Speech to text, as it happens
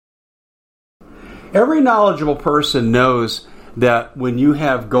Every knowledgeable person knows that when you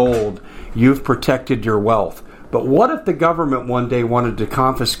have gold, you've protected your wealth. But what if the government one day wanted to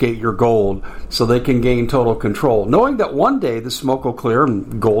confiscate your gold so they can gain total control, knowing that one day the smoke will clear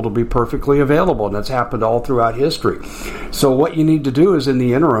and gold will be perfectly available, and that's happened all throughout history. So what you need to do is, in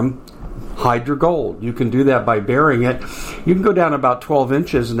the interim, hide your gold. You can do that by burying it. You can go down about 12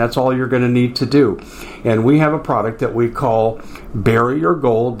 inches, and that's all you're going to need to do. And we have a product that we call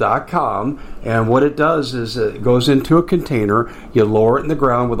buryyourgold.com, and what it does is it goes into a container. You lower it in the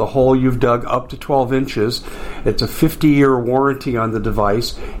ground with a hole you've dug up to 12 inches. It's a 50-year warranty on the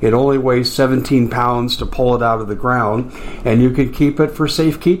device. It only weighs 17 pounds to pull it out of the ground, and you can keep it for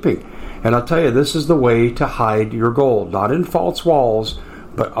safekeeping. And I'll tell you, this is the way to hide your gold, not in false walls,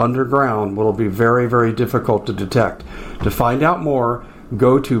 but underground. Will be very, very difficult to detect. To find out more,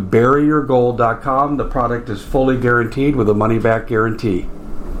 go to buryyourgold.com. The product is fully guaranteed with a money-back guarantee.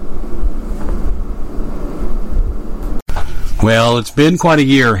 Well, it's been quite a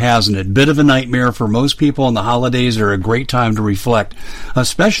year, hasn't it? Bit of a nightmare for most people, and the holidays are a great time to reflect,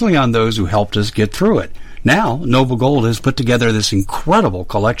 especially on those who helped us get through it. Now, Noble Gold has put together this incredible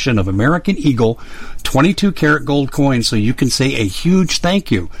collection of American Eagle 22-karat gold coins, so you can say a huge thank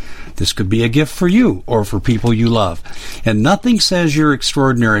you. This could be a gift for you or for people you love. And nothing says you're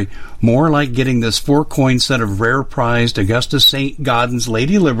extraordinary more like getting this 4-coin set of rare prized Augusta St. Gaudens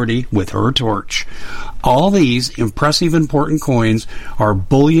Lady Liberty with her torch. All these impressive, important coins are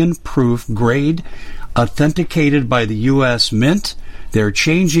bullion-proof grade, authenticated by the U.S. Mint. They're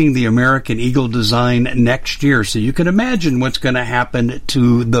changing the American Eagle design next year, so you can imagine what's going to happen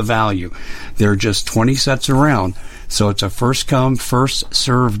to the value. There are just 20 sets around, so it's a first-come,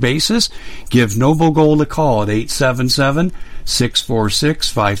 first-served basis. Give Noble Gold a call at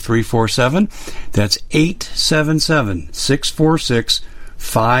 877-646-5347. That's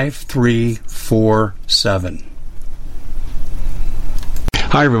 877-646-5347.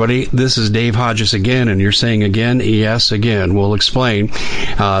 Hi, everybody. This is Dave Hodges again, and you're saying again, yes, again. We'll explain.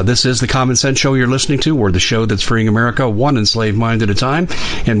 This is the Common Sense Show you're listening to. We're the show that's freeing America one enslaved mind at a time,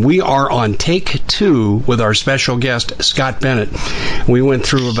 and we are on take 2 with our special guest, Scott Benett. We went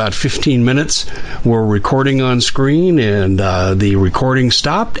through about 15 minutes. We're recording on screen, and the recording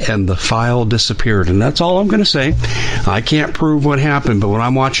stopped, and the file disappeared, and that's all I'm going to say. I can't prove what happened, but when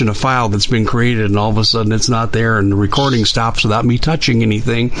I'm watching a file that's been created, and all of a sudden it's not there, and the recording stops without me touching anything,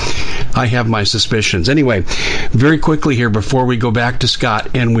 I have my suspicions. Anyway, very quickly here before we go back to Scott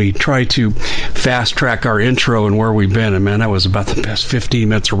and we try to fast track our intro and where we've been, and man, that was about the best 15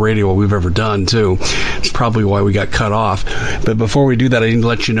 minutes of radio we've ever done too. It's probably why we got cut off. But before we do that, I need to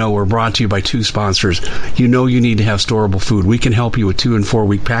let you know we're brought to you by 2 sponsors. You know you need to have storable food. We can help you with 2 and 4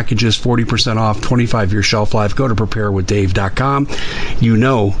 week packages, 40% off, 25-year shelf life. Go to preparewithdave.com. You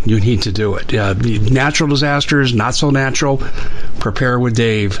know you need to do it. Natural disasters, not so natural, preparewithdave.com.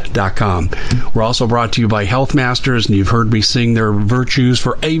 We're also brought to you by Health Masters, and you've heard me sing their virtues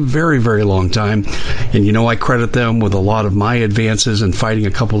for a very, very long time. And you know I credit them with a lot of my advances in fighting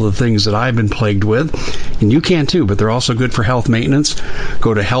a couple of the things that I've been plagued with. And you can too, but they're also good for health maintenance.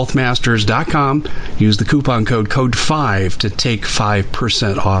 Go to healthmasters.com. Use the coupon code 5 to take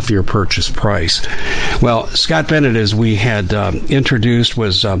 5% off your purchase price. Well, Scott Benett, as we had introduced,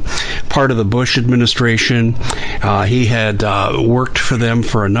 was part of the Bush administration. He had worked for them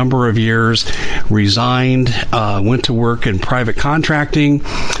for a number of years, resigned, went to work in private contracting,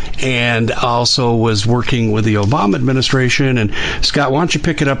 and also was working with the Obama administration. And Scott, why don't you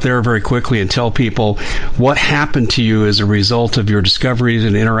pick it up there very quickly and tell people what happened to you as a result of your discoveries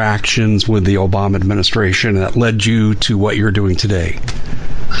and interactions with the Obama administration that led you to what you're doing today?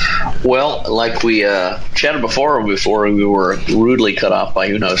 Well, like we chatted before we were rudely cut off by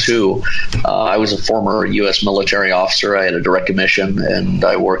who knows who, I was a former U.S. military officer. I had a direct commission, and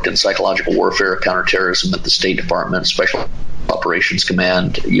I worked in psychological warfare, counterterrorism at the State Department, Special Operations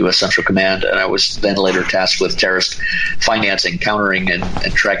Command, U.S. Central Command, and I was then later tasked with terrorist financing, countering, and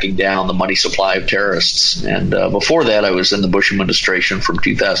tracking down the money supply of terrorists. And before that, I was in the Bush administration from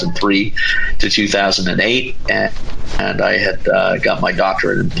 2003 to 2008, and I had got my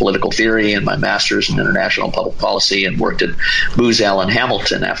doctorate in political theory and my master's in international public policy, and worked at Booz Allen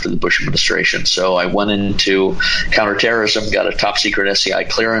Hamilton after the Bush administration. So I went into counterterrorism, got a top secret SCI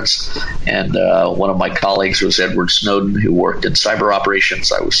clearance, and one of my colleagues was Edward Snowden, who worked worked in cyber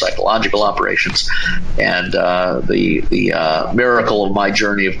operations. I was psychological operations. And the miracle of my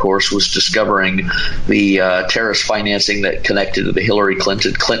journey, of course, was discovering the terrorist financing that connected to the Hillary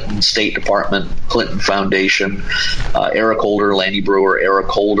Clinton State Department, Clinton Foundation, Eric Holder, Lanny Brewer, Eric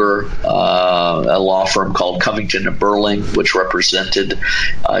Holder, a law firm called Covington & Burling, which represented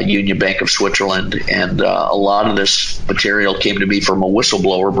Union Bank of Switzerland. And a lot of this material came to me from a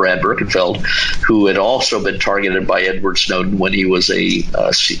whistleblower, Brad Birkenfeld, who had also been targeted by Edward Snowden when he was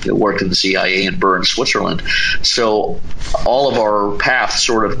worked in the CIA in Bern, Switzerland. So all of our paths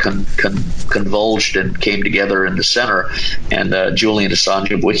sort of converged and came together in the center. And Julian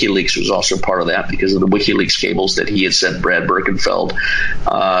Assange of WikiLeaks was also part of that because of the WikiLeaks cables that he had sent Brad Birkenfeld,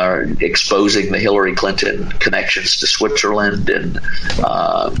 exposing the Hillary Clinton connections to Switzerland and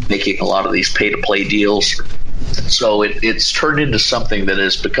making a lot of these pay-to-play deals. So it's turned into something that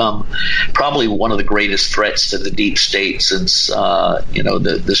has become probably one of the greatest threats to the deep state since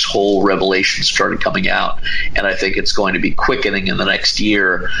this whole revelation started coming out, and I think it's going to be quickening in the next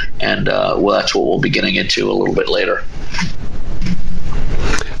year, and that's what we'll be getting into a little bit later.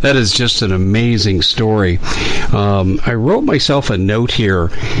 That is just an amazing story. I wrote myself a note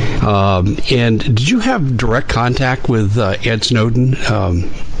here. And did you have direct contact with Ed Snowden?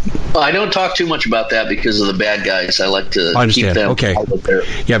 I don't talk too much about that because of the bad guys. I like to keep them out of there.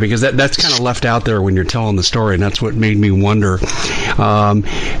 Yeah, because that's kind of left out there when you're telling the story, and that's what made me wonder.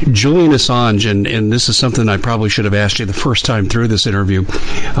 Julian Assange, and this is something I probably should have asked you the first time through this interview.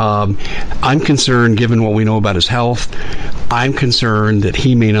 I'm concerned, given what we know about his health, I'm concerned that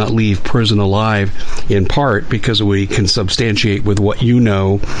he may not leave prison alive, in part because we can substantiate with what you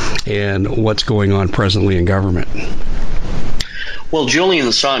know and what's going on presently in government. Well, Julian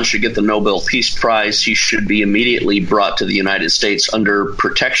Assange should get the Nobel Peace Prize. He should be immediately brought to the United States under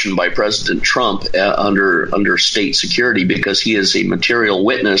protection by President Trump under state security, because he is a material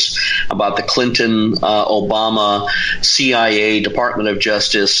witness about the Clinton, Obama, CIA, Department of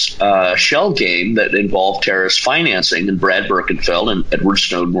Justice shell game that involved terrorist financing, and Brad Birkenfeld and Edward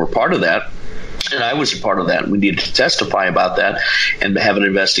Snowden were part of that. And I was a part of that. We needed to testify about that and have it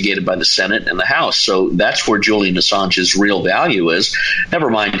investigated by the Senate and the House. So that's where Julian Assange's real value is. Never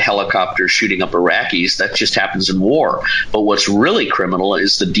mind helicopters shooting up Iraqis. That just happens in war. But what's really criminal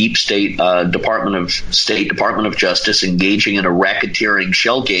is the deep state Department of Justice engaging in a racketeering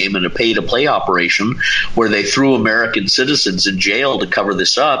shell game and a pay-to-play operation where they threw American citizens in jail to cover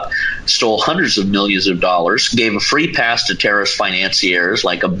this up, stole hundreds of millions of dollars, gave a free pass to terrorist financiers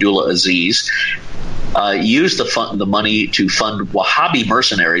like Abdullah Aziz, used the money to fund Wahhabi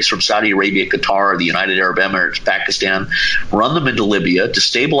mercenaries from Saudi Arabia, Qatar, the United Arab Emirates, Pakistan, run them into Libya,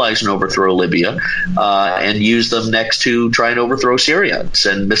 destabilize and overthrow Libya, and use them next to try and overthrow Syria,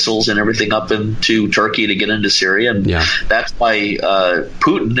 send missiles and everything up into Turkey to get into Syria. And that's why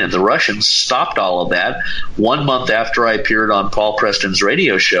Putin and the Russians stopped all of that 1 month after I appeared on Paul Preston's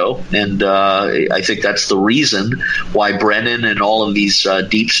radio show. And I think that's the reason why Brennan and all of these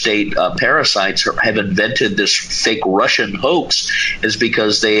deep state parasites have invented this fake Russian hoax, is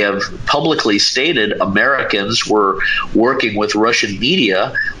because they have publicly stated Americans were working with Russian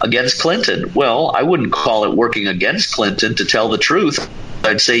media against Clinton. Well, I wouldn't call it working against Clinton, to tell the truth.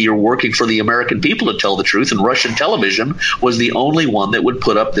 I'd say you're working for the American people to tell the truth, and Russian television was the only one that would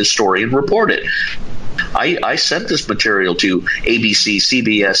put up this story and report it. I sent this material to ABC,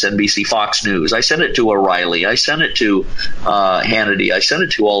 CBS, NBC, Fox News. I sent it to O'Reilly. I sent it to Hannity. I sent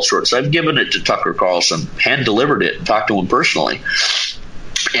it to all sorts. I've given it to Tucker Carlson, hand-delivered it, talked to him personally.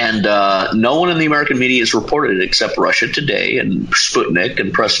 And no one in the American media has reported it except Russia Today and Sputnik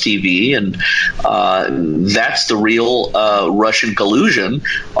and Press TV. And that's the real Russian collusion,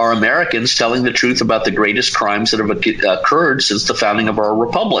 are Americans telling the truth about the greatest crimes that have occurred since the founding of our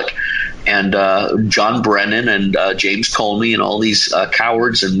republic. And John Brennan and James Comey and all these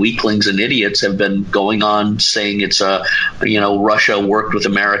cowards and weaklings and idiots have been going on saying it's Russia worked with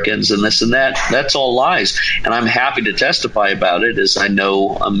Americans and this and that. That's all lies. And I'm happy to testify about it, as I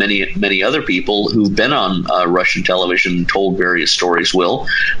know many other people who've been on Russian television and told various stories will.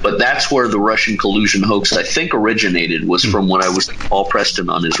 But that's where the Russian collusion hoax, I think, originated, was from when I was with Paul Preston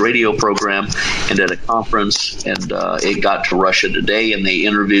on his radio program and at a conference. And it got to Russia Today, and they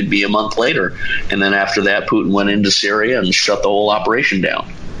interviewed me a month later. And then after that, Putin went into Syria and shut the whole operation down.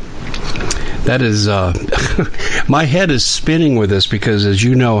 That is, my head is spinning with this, because as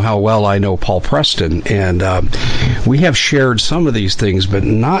you know how well I know Paul Preston, and we have shared some of these things, but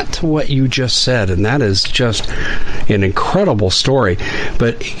not to what you just said, and that is just an incredible story.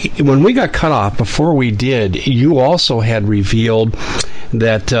 But when we got cut off, before we did, you also had revealed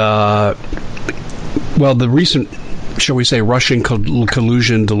that, the recent shall we say, Russian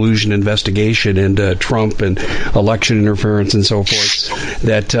collusion, delusion investigation into Trump and election interference and so forth,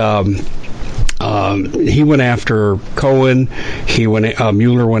 that he went after Cohen,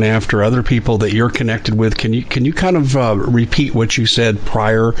 Mueller went after other people that you're connected with. Can you kind of repeat what you said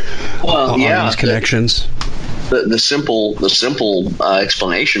prior on these connections? The simple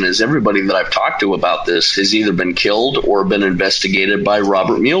explanation is everybody that I've talked to about this has either been killed or been investigated by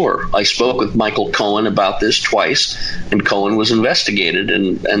Robert Mueller. I spoke with Michael Cohen about this twice, and Cohen was investigated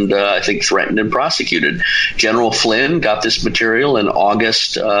and I think threatened and prosecuted. General Flynn got this material in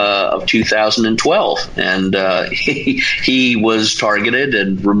August of 2012, and he was targeted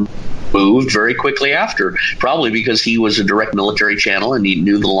and removed very quickly after, probably because he was a direct military channel and he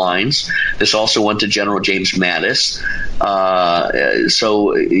knew the lines. This also went to General James Mattis.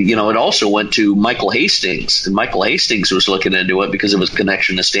 So, it also went to Michael Hastings, and Michael Hastings was looking into it because of his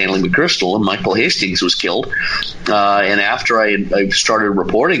connection to Stanley McChrystal, and Michael Hastings was killed. And after I started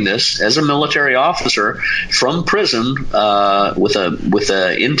reporting this as a military officer from prison with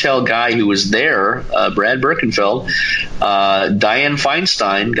a intel guy who was there, Brad Birkenfeld, Dianne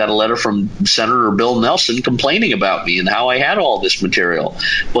Feinstein got a letter from Senator Bill Nelson complaining about me and how I had all this material.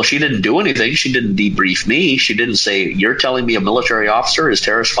 Well, she didn't do anything. She didn't debrief me. She didn't say, you're telling me a military officer is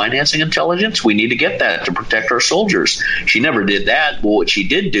terrorist financing intelligence? We need to get that to protect our soldiers. She never did that. Well, what she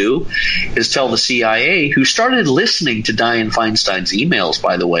did do is tell the CIA, who started listening to Dianne Feinstein's emails,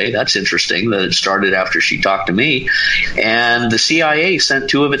 by the way. That's interesting that it started after she talked to me. And the CIA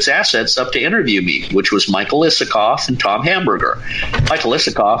sent two of its assets up to interview me, which was Michael Isikoff and Tom Hamburger. Michael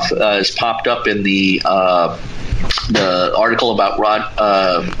Isikoff has popped up in the article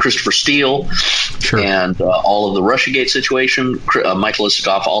about Christopher Steele and all of the Russiagate situation. Michael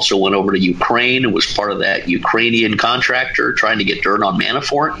Isikoff also went over to Ukraine and was part of that Ukrainian contractor trying to get dirt on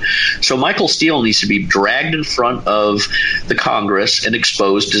Manafort. So Michael Steele needs to be dragged in front of the Congress and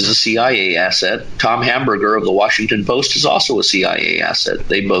exposed as a CIA asset. Tom Hamburger of the Washington Post is also a CIA asset.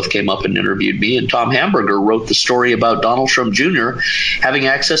 They both came up and interviewed me, and Tom Hamburger wrote the story about Donald Trump Jr. having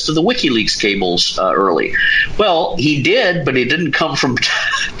access to the WikiLeaks cables early. Well, he did, but it didn't come from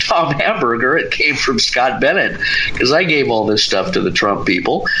Tom Hamburger. It came from Scott Benett, because I gave all this stuff to the Trump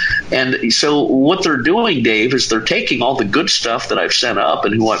people. And so what they're doing, Dave, is they're taking all the good stuff that I've sent up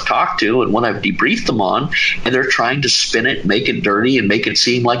and who I've talked to and what I've debriefed them on, and they're trying to spin it, make it dirty, and make it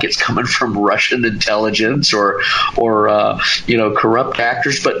seem like it's coming from Russian intelligence or corrupt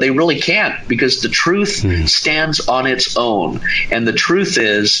actors. But they really can't, because the truth stands on its own. And the truth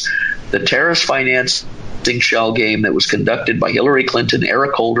is the terrorist finance shell game that was conducted by Hillary Clinton,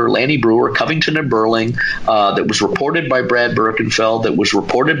 Eric Holder, Lanny Brewer, Covington and Burling, that was reported by Brad Birkenfeld, that was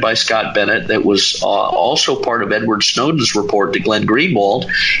reported by Scott Benett, that was also part of Edward Snowden's report to Glenn Greenwald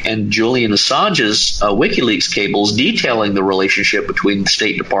and Julian Assange's WikiLeaks cables detailing the relationship between the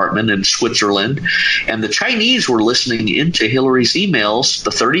State Department and Switzerland. And the Chinese were listening into Hillary's emails,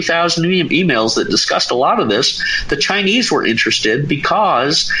 the 30,000 emails that discussed a lot of this. The Chinese were interested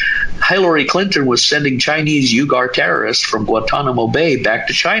because Hillary Clinton was sending Chinese Uyghur terrorists from Guantanamo Bay back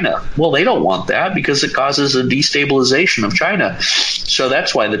to China. Well, they don't want that because it causes a destabilization of China. So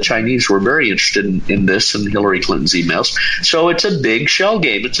that's why the Chinese were very interested in this and Hillary Clinton's emails. So it's a big shell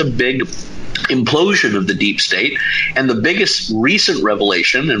game. It's a big implosion of the deep state. And the biggest recent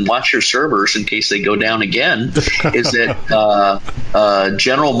revelation, and watch your servers in case they go down again, is that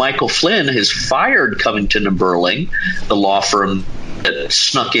General Michael Flynn has fired Covington and Burling, the law firm that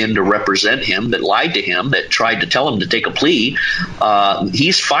snuck in to represent him, that lied to him, that tried to tell him to take a plea.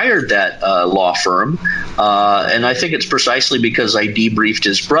 He's fired that law firm, and I think it's precisely because I debriefed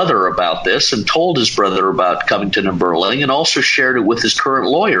his brother about this and told his brother about Covington and Burling, and also shared it with his current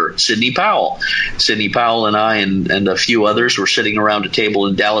lawyer, Sidney Powell. Sidney Powell and I and a few others were sitting around a table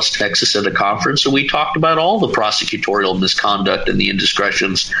in Dallas, Texas at a conference, and we talked about all the prosecutorial misconduct and the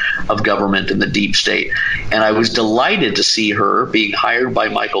indiscretions of government and the deep state. And I was delighted to see her being hired by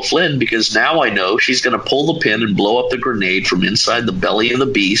Michael Flynn, because now I know she's going to pull the pin and blow up the grenade from inside the belly of the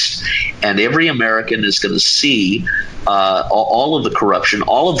beast, and every American is going to see all of the corruption,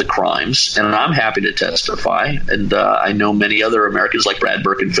 all of the crimes, and I'm happy to testify. And I know many other Americans like Brad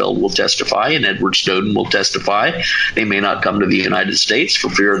Birkenfeld will testify, and Edward Snowden will testify. They may not come to the United States for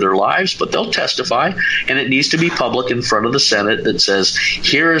fear of their lives, but they'll testify, and it needs to be public in front of the Senate that says,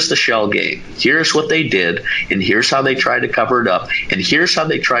 here is the shell game, here's what they did, and here's how they tried to cover it up, and here's how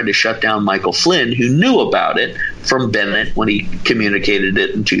they tried to shut down Michael Flynn, who knew about it from Benett when he communicated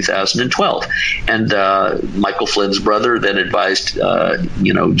it in 2012. And Michael Flynn's brother then advised,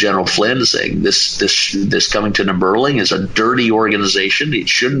 General Flynn, saying this Covington and Burling is a dirty organization. It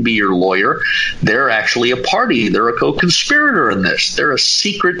shouldn't be your lawyer. They're actually a party. They're a co-conspirator in this. They're a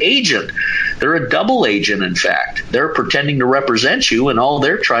secret agent. They're a double agent, in fact. They're pretending to represent you, and all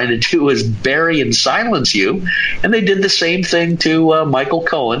they're trying to do is bury and silence you. And they did the same thing to Michael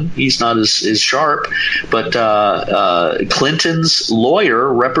Cohen. He's not as sharp, but Clinton's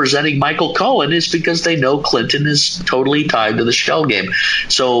lawyer representing Michael Cohen is because they know Clinton is totally tied to the shell game.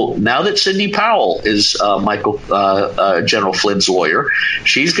 So now that Sidney Powell is General Flynn's lawyer,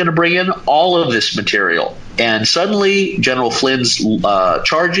 she's going to bring in all of this material. And suddenly, General Flynn's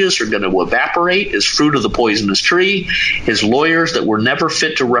charges are going to evaporate as fruit of the poisonous tree. His lawyers that were never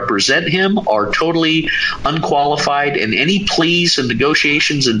fit to represent him are totally unqualified, and any pleas and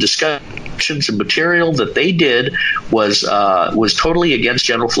negotiations and discussions and material that they did was totally against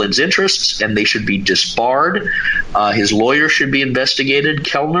General Flynn's interests, and they should be disbarred. His lawyer should be investigated,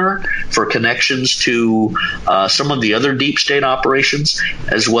 Kellner, for connections to some of the other deep state operations,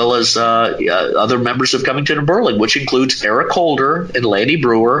 as well as other members of Covington and Burling, which includes Eric Holder and Lanny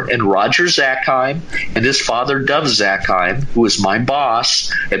Brewer and Roger Zakheim and his father, Dov Zakheim, who was my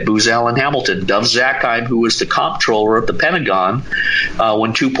boss at Booz Allen Hamilton. Dov Zakheim, who was the comptroller at the Pentagon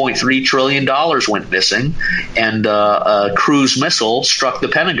when $2.3 trillion went missing, and a cruise missile struck the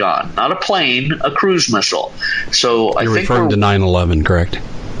Pentagon. Not a plane, a cruise missile. So You're referring to 9/11, correct?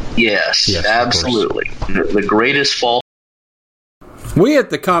 Yes, absolutely. The greatest false. We at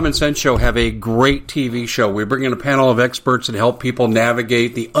the Common Sense Show have a great TV show. We bring in a panel of experts and help people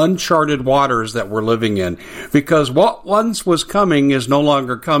navigate the uncharted waters that we're living in. Because what once was coming is no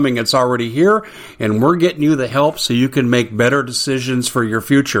longer coming. It's already here, and we're getting you the help so you can make better decisions for your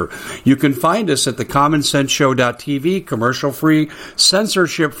future. You can find us at thecommonsenseshow.tv, commercial-free,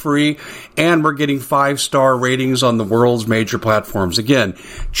 censorship-free, and we're getting 5-star ratings on the world's major platforms. Again,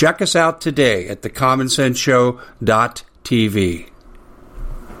 check us out today at thecommonsenseshow.tv.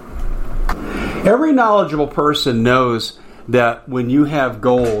 Every knowledgeable person knows that when you have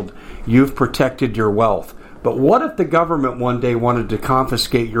gold, you've protected your wealth. But what if the government one day wanted to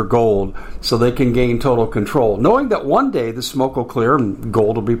confiscate your gold so they can gain total control, knowing that one day the smoke will clear and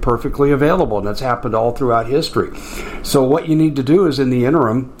gold will be perfectly available, and that's happened all throughout history. So what you need to do is, in the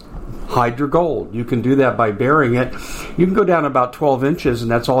interim, hide your gold. You can do that by burying it. You can go down about 12 inches, and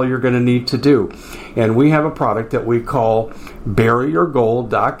that's all you're going to need to do. And we have a product that we call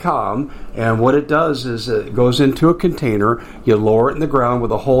buryyourgold.com, and what it does is it goes into a container. You lower it in the ground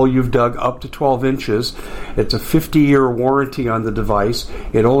with a hole you've dug up to 12 inches. It's a 50-year warranty on the device.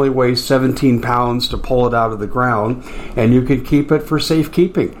 It only weighs 17 pounds to pull it out of the ground, and you can keep it for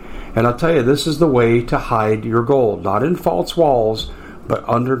safekeeping. And I'll tell you, this is the way to hide your gold. Not in false walls, but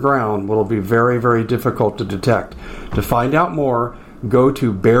underground will be very, very difficult to detect. To find out more, go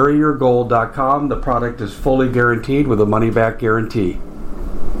to buryyourgold.com. The product is fully guaranteed with a money-back guarantee.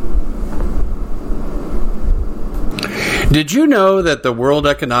 Did you know that the World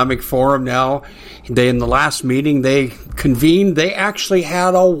Economic Forum now, in the last meeting they convened, they actually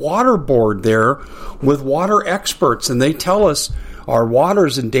had a water board there with water experts, and they tell us our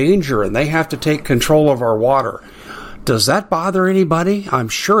water's in danger and they have to take control of our water. Does that bother anybody? I'm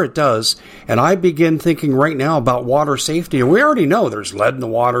sure it does. And I begin thinking right now about water safety. And we already know there's lead in the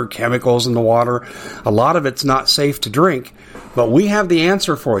water, chemicals in the water. A lot of it's not safe to drink. But we have the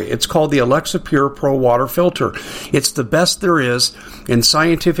answer for you. It's called the Alexa Pure Pro Water Filter. It's the best there is, and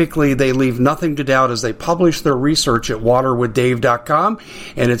scientifically they leave nothing to doubt as they publish their research at waterwithdave.com,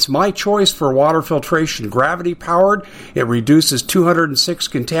 and it's my choice for water filtration. Gravity-powered, it reduces 206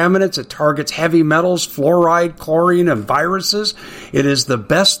 contaminants, it targets heavy metals, fluoride, chlorine, and viruses. It is the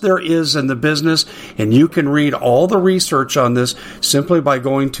best there is in the business, and you can read all the research on this simply by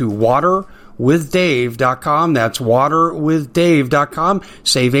going to waterwithdave.com. That's waterwithdave.com.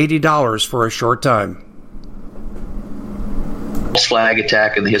 Save $80 for a short time. Flag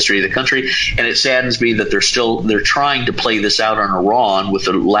attack in the history of the country, and it saddens me that they're trying to play this out on Iran with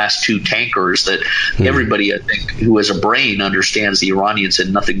the last two tankers that everybody, I think, who has a brain understands the Iranians had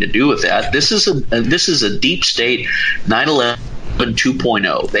nothing to do with that. This is a deep state 9/11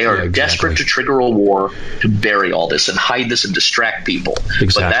 2.0. They are desperate to trigger a war to bury all this and hide this and distract people.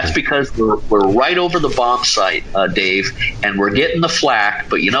 But that's because we're right over the bomb site, Dave, and we're getting the flack.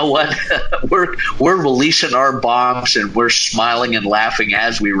 But you know what? we're releasing our bombs, and we're smiling and laughing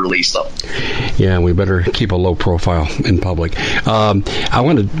as we release them. Yeah, we better keep a low profile in public. I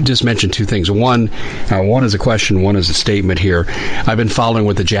want to just mention two things. One is a question, one is a statement here. I've been following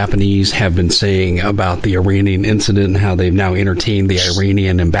what the Japanese have been saying about the Iranian incident and how they've now entertained the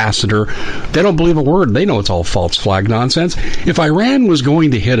Iranian ambassador. They don't believe a word. They know it's all false flag nonsense. If Iran was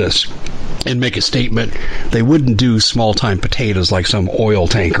going to hit us and make a statement, they wouldn't do small-time potatoes like some oil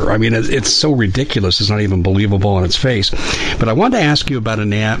tanker. I mean, it's so ridiculous, it's not even believable on its face. But I wanted to ask you about a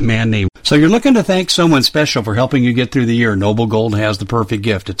man named... So you're looking to thank someone special for helping you get through the year. Noble Gold has the perfect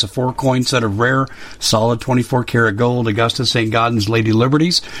gift. It's a 4-coin set of rare, solid 24-karat gold Augusta St. Gaudens Lady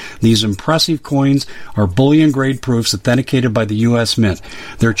Liberties. These impressive coins are bullion-grade proofs authenticated by the U.S. Mint.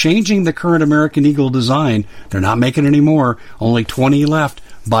 They're changing the current American Eagle design. They're not making any more. Only 20 left.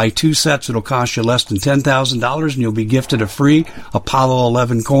 Buy 2 sets, it'll cost you less than $10,000, and you'll be gifted a free Apollo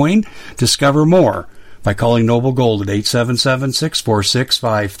 11 coin. Discover more by calling Noble Gold at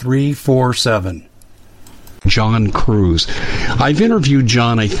 877-646-5347. John Cruz. I've interviewed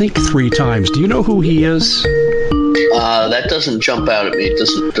John, I think, 3 times. Do you know who he is? That doesn't jump out at me.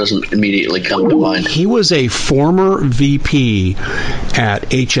 It doesn't immediately come to mind. He was a former VP at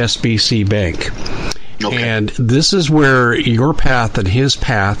HSBC Bank. Okay. And this is where your path and his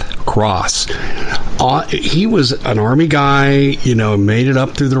path cross. He was an Army guy, made it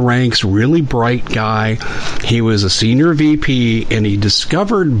up through the ranks, really bright guy. He was a senior VP, and he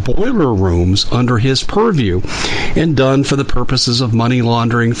discovered boiler rooms under his purview and done for the purposes of money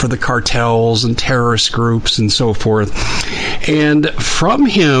laundering for the cartels and terrorist groups and so forth. And from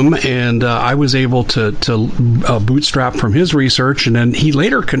him, and I was able to bootstrap from his research, and then he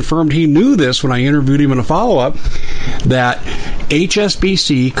later confirmed he knew this when I interviewed him in a follow-up, that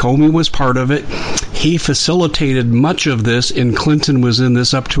HSBC, Comey was part of it. He facilitated much of this, and Clinton was in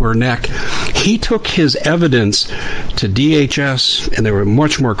this up to her neck. He took his evidence to DHS, and they were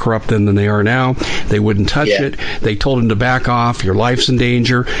much more corrupt than they are now. They wouldn't touch it. They told him to back off. Your life's in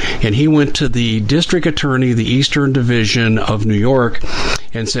danger. And he went to the district attorney, the Eastern Division of New York,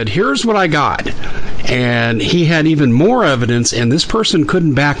 and said, here's what I got. And he had even more evidence, and this person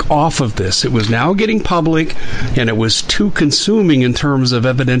couldn't back off of this. It was now getting public, and it was too consuming in terms of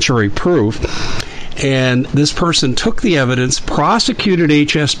evidentiary proof. And this person took the evidence, prosecuted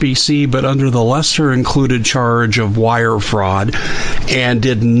HSBC, but under the lesser included charge of wire fraud, and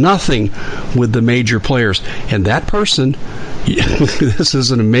did nothing with the major players. And that person, this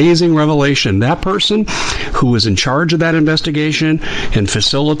is an amazing revelation, that person who was in charge of that investigation and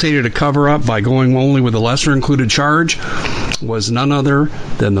facilitated a cover-up by going only with the lesser included charge was none other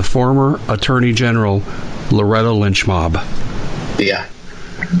than the former Attorney General Loretta Lynch mob. Yeah.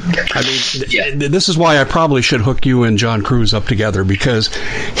 I mean, this is why I probably should hook you and John Cruz up together, because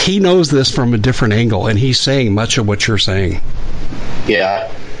he knows this from a different angle, and he's saying much of what you're saying.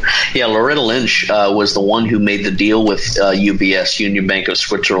 Yeah, Loretta Lynch was the one who made the deal with UBS, Union Bank of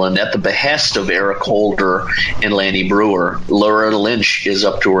Switzerland, at the behest of Eric Holder and Lanny Brewer. Loretta Lynch is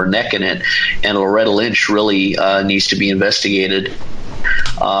up to her neck in it, and Loretta Lynch really needs to be investigated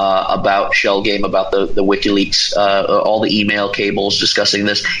about Shellgame, about the WikiLeaks, all the email cables discussing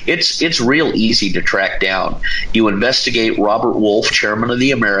this. It's real easy to track down. You investigate Robert Wolf, chairman of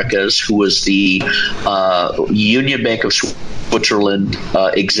the Americas, who was the Union Bank of Switzerland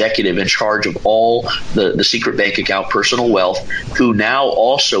executive in charge of all the secret bank account personal wealth, who now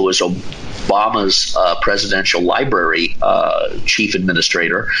also is Obama's presidential library chief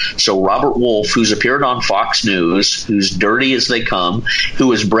administrator. So Robert Wolf, who's appeared on Fox News, who's dirty as they come,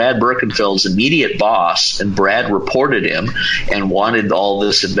 who is Brad Birkenfeld's immediate boss, and Brad reported him and wanted all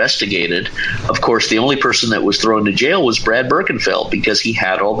this investigated. Of course, the only person that was thrown to jail was Brad Birkenfeld, because he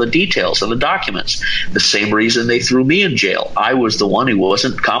had all the details and the documents. The same reason they threw me in jail. I was the one who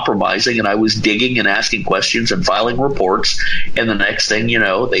wasn't compromising, and I was digging and asking questions and filing reports, and the next thing you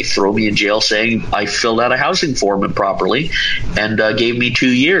know, they throw me in jail saying I filled out a housing form improperly and gave me 2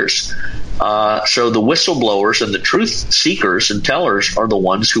 years. So the whistleblowers and the truth seekers and tellers are the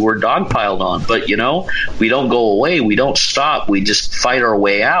ones who are dogpiled on. But, we don't go away. We don't stop. We just fight our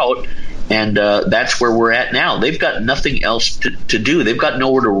way out. And that's where we're at now. They've got nothing else to do. They've got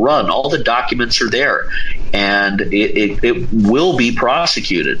nowhere to run. All the documents are there, and it will be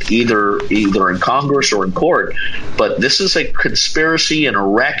prosecuted either in Congress or in court. But this is a conspiracy and a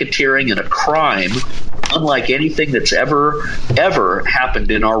racketeering and a crime unlike anything that's ever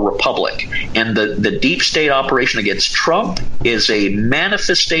happened in our republic. And the deep state operation against Trump is a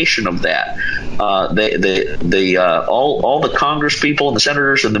manifestation of that. All the Congress people and the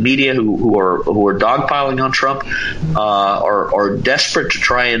senators and the media who are dogpiling on Trump are desperate to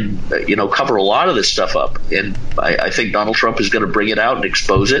try and cover a lot of this stuff up. And I think Donald Trump is going to bring it out and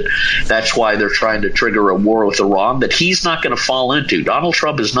expose it. That's why they're trying to trigger a war with Iran that he's not going to fall into. Donald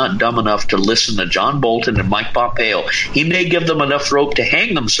Trump is not dumb enough to listen to John Bolton and Mike Pompeo. He may give them enough rope to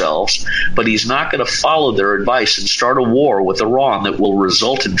hang themselves, but he's not going to follow their advice and start a war with Iran that will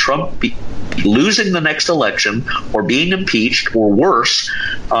result in Trump losing the next election or being impeached or worse.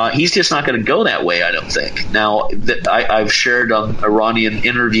 He's just not going to go that way, I don't think. Now, I've shared on Iranian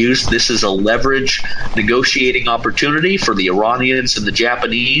interviews, this is a leverage negotiating opportunity for the Iranians and the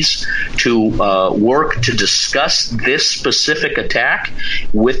Japanese to work to discuss this specific attack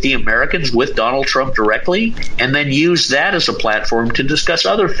with the Americans, with Donald Trump directly, and then use that as a platform to discuss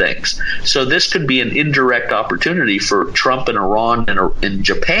other things. So this could be an indirect opportunity for Trump and Iran and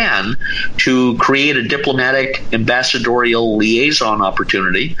Japan to create a diplomatic ambassadorial liaison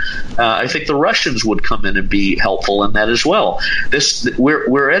opportunity. I think the Russians would come in and be helpful in that as well.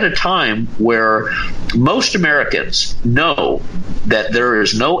 We're at a time where most Americans know that there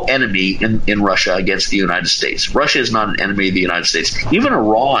is no enemy in Russia against the United States. Russia is not an enemy of the United States. Even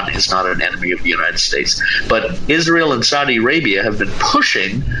Iran is not an enemy of the United States. But Israel and Saudi Arabia have been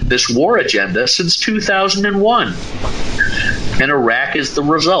pushing this war agenda since 2001. And Iraq is the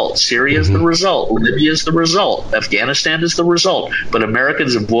result. Syria is the result. Libya is the result. Afghanistan is the result. But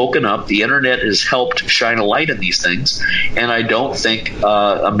Americans have woken up. The internet has helped shine a light on these things. And I don't think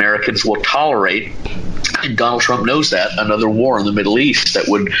Americans will tolerate, and Donald Trump knows that, another war in the Middle East that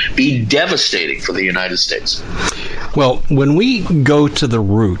would be devastating for the United States. Well, when we go to the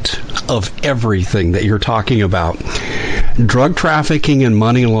root of everything that you're talking about, drug trafficking and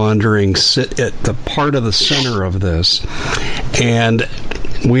money laundering sit at the part of the center of this. And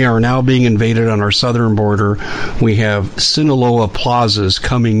we are now being invaded on our southern border. We have Sinaloa plazas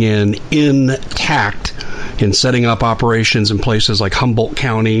coming in intact and setting up operations in places like Humboldt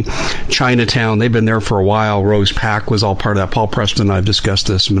County, Chinatown. They've been there for a while. Rose Pack was all part of that. Paul Preston and I have discussed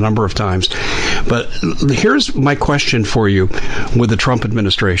this a number of times. But here's my question for you with the Trump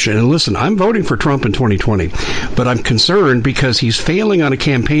administration. And listen, I'm voting for Trump in 2020, but I'm concerned because he's failing on a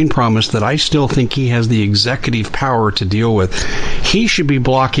campaign promise that I still think he has the executive power to deal with. He should be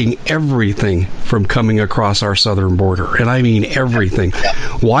blocking everything from coming across our southern border. And I mean everything.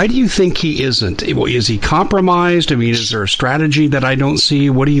 Why do you think he isn't? Is he compromised? I mean, is there a strategy that I don't see?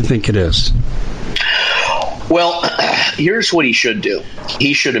 What do you think it is? Well, here's what he should do.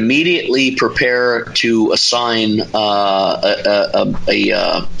 He should immediately prepare to assign a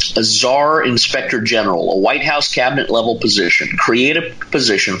czar inspector general, a White House cabinet level position, create a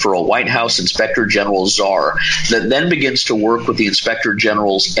position for a White House inspector general czar that then begins to work with the inspector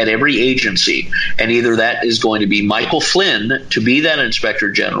generals at every agency. And either that is going to be Michael Flynn to be that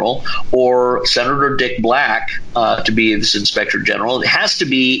inspector general or Senator Dick Black to be this inspector general. It has to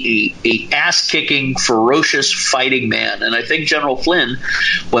be a ass-kicking, ferocious fighting man. And I think General Flynn,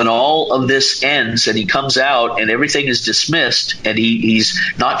 when all of this ends and he comes out and everything is dismissed and he's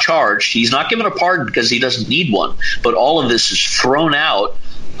not charged, he's not given a pardon because he doesn't need one, but all of this is thrown out,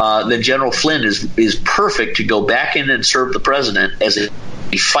 then General Flynn is perfect to go back in and serve the president as a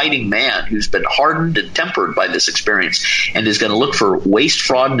fighting man who's been hardened and tempered by this experience and is going to look for waste,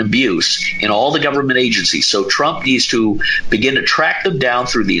 fraud, and abuse in all the government agencies. So Trump needs to begin to track them down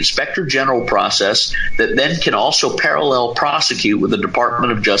through the inspector general process that then can also parallel prosecute with the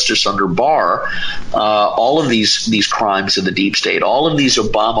Department of Justice under Barr all of these crimes in the deep state, all of these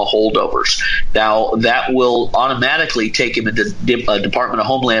Obama holdovers. Now, that will automatically take him into Department of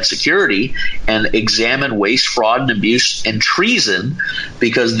Homeland Security and examine waste, fraud, and abuse and treason,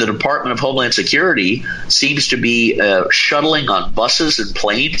 because the Department of Homeland Security seems to be shuttling on buses and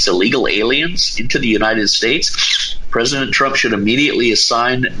planes illegal aliens into the United States. President Trump should immediately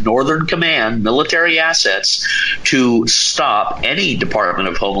assign Northern Command military assets to stop any Department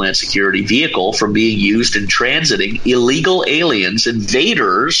of Homeland Security vehicle from being used in transiting illegal aliens,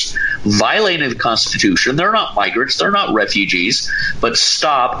 invaders, violating the Constitution. They're not migrants. They're not refugees. But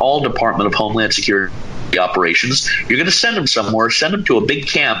stop all Department of Homeland Security operations, you're going to send them somewhere, send them to a big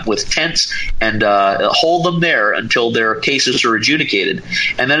camp with tents, and hold them there until their cases are adjudicated.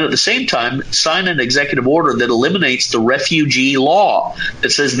 And then at the same time, sign an executive order that eliminates the refugee law that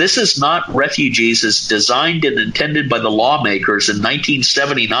says this is not refugees as designed and intended by the lawmakers in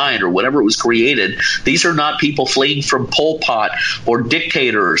 1979 or whenever it was created. These are not people fleeing from Pol Pot or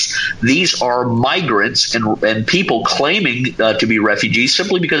dictators. These are migrants and people claiming to be refugees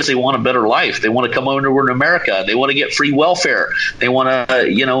simply because they want a better life. They want to come over in America. They want to get free welfare. They want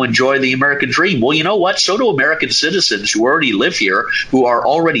to, enjoy the American dream. Well, you know what? So do American citizens who already live here, who are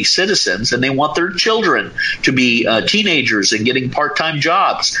already citizens, and they want their children to be teenagers and getting part-time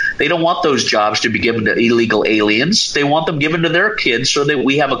jobs. They don't want those jobs to be given to illegal aliens. They want them given to their kids so that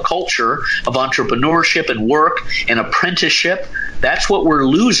we have a culture of entrepreneurship and work and apprenticeship. That's what we're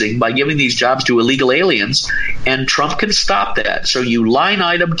losing by giving these jobs to illegal aliens, and Trump can stop that. So you line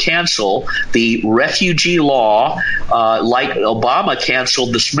item cancel the refugee law like Obama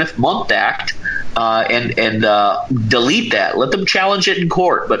canceled the Smith-Mundt Act, and delete that. Let them challenge it in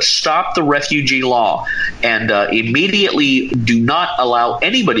court, but stop the refugee law and immediately do not allow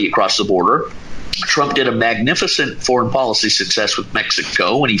anybody across the border. Trump did a magnificent foreign policy success with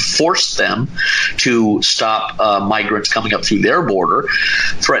Mexico when he forced them to stop migrants coming up through their border,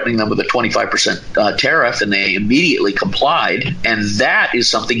 threatening them with a 25% tariff, and they immediately complied. And that is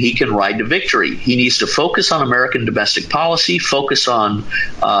something he can ride to victory. He needs to focus on American domestic policy, focus on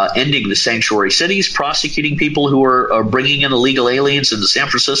ending the sanctuary cities, prosecuting people who are bringing in illegal aliens into San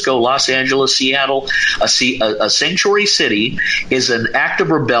Francisco, Los Angeles, Seattle. A sanctuary city is an act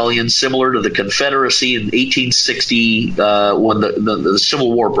of rebellion similar to the Confederacy in 1860 when the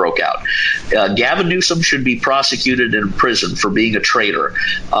Civil War broke out. Gavin Newsom should be prosecuted and imprisoned for being a traitor.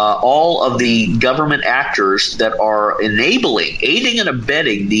 All of the government actors that are aiding and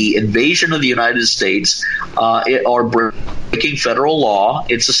abetting the invasion of the United States are breaking federal law.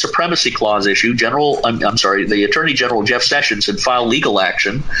 It's a supremacy clause issue. The Attorney General Jeff Sessions had filed legal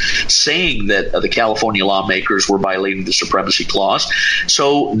action saying that the California lawmakers were violating the supremacy clause.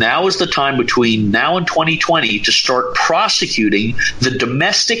 So now is the time between now and 2020 to start prosecuting the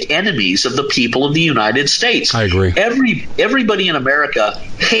domestic enemies of the people of the United States. I agree. Everybody in America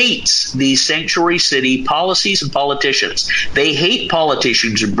hates these sanctuary city policies and politicians. They hate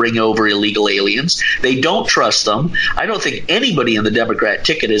politicians who bring over illegal aliens. They don't trust them. I don't think anybody on the Democrat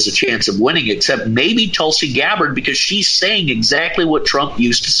ticket has a chance of winning except maybe Tulsi Gabbard, because she's saying exactly what Trump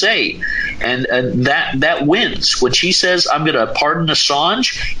used to say. And that wins. When she says, I'm going to pardon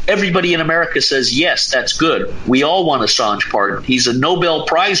Assange, everybody in America says, yes, that's good. We all want Assange pardoned. He's a Nobel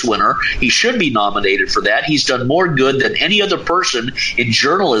Prize winner. He should be nominated for that. He's done more good than any other person in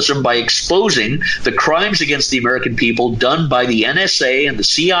journalism by exposing the crimes against the American people done by the NSA and the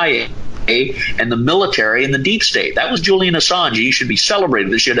CIA and the military and the deep state. That was Julian Assange. He should be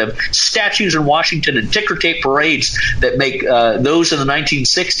celebrated. They should have statues in Washington and ticker tape parades that make those in the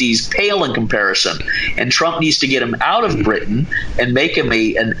 1960s pale in comparison. And Trump needs to get him out of Britain and make him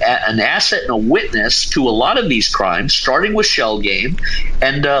an asset and a witness to a lot of these crimes, starting with Shell Game,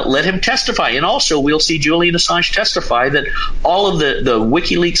 and let him testify. And also, we'll see Julian Assange testify that all of the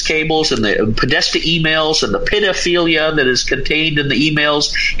WikiLeaks cables and the Podesta emails and the pedophilia that is contained in the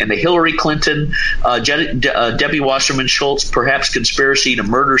emails and the Hillary Clinton, Debbie Wasserman Schultz, perhaps conspiracy to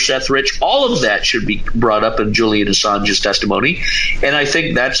murder Seth Rich, all of that should be brought up in Julian Assange's testimony. And I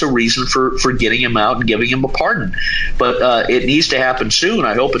think that's a reason for getting him out and giving him a pardon. But it needs to happen soon.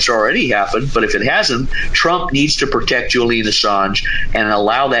 I hope it's already happened. But if it hasn't, Trump needs to protect Julian Assange and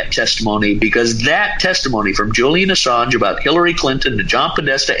allow that testimony, because that testimony from Julian Assange about Hillary Clinton and John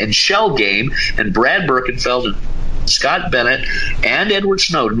Podesta and Shell Game and Brad Birkenfeld and Scott Benett and Edward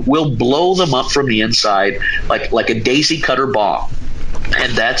Snowden will blow them up from the inside like a daisy cutter bomb.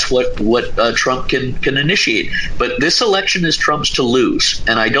 And that's what Trump can initiate. But this election is Trump's to lose.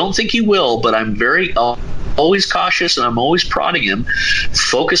 And I don't think he will, but I'm very always cautious, and I'm always prodding him.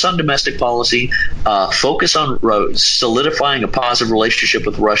 Focus on domestic policy. Focus on solidifying a positive relationship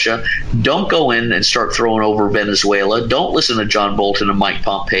with Russia. Don't go in and start throwing over Venezuela. Don't listen to John Bolton and Mike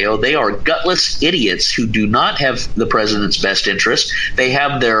Pompeo. They are gutless idiots who do not have the president's best interest. They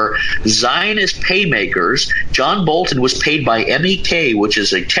have their Zionist paymakers. John Bolton was paid by MEK, which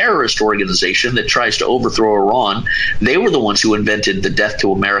is a terrorist organization that tries to overthrow Iran. They were the ones who invented the Death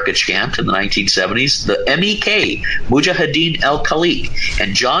to America chant in the 1970s. The MEK, Mujahideen al-Khaliq,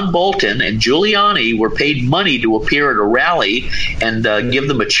 and John Bolton and Giuliani were paid money to appear at a rally and give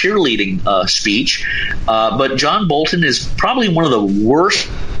them a cheerleading speech. But John Bolton is probably one of the worst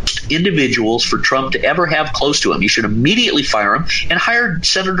individuals for Trump to ever have close to him. You should immediately fire him and hire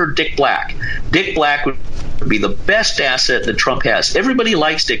Senator Dick Black. Dick Black would be the best asset that Trump has. Everybody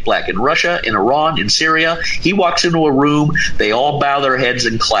likes Dick Black in Russia, in Iran, in Syria. He walks into a room, they all bow their heads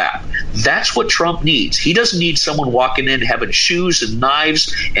and clap. That's what Trump needs. He doesn't need someone walking in having shoes and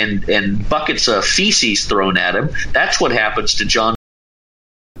knives and buckets of feces thrown at him. That's what happens to John.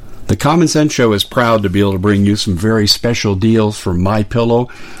 The Common Sense Show is proud to be able to bring you some very special deals from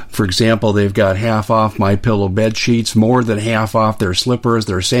MyPillow. For example, they've got half off MyPillow bed sheets, more than half off their slippers,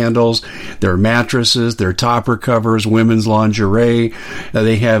 their sandals, their mattresses, their topper covers, women's lingerie.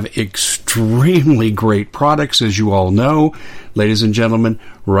 They have extremely great products, as you all know. Ladies and gentlemen,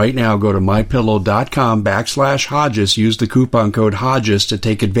 right now go to mypillow.com/Hodges. Use the coupon code Hodges to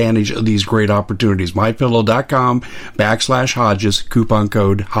take advantage of these great opportunities. mypillow.com/Hodges, coupon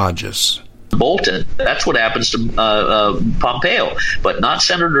code Hodges. Bolton. That's what happens to Pompeo, but not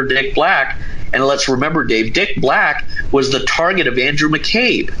Senator Dick Black. And let's remember, Dave, Dick Black was the target of Andrew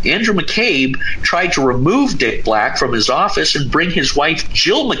McCabe. Andrew McCabe tried to remove Dick Black from his office and bring his wife,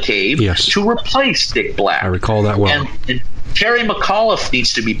 Jill McCabe, to replace Dick Black. I recall that well. And Terry McAuliffe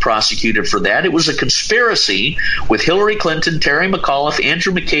needs to be prosecuted for that. It was a conspiracy with Hillary Clinton, Terry McAuliffe,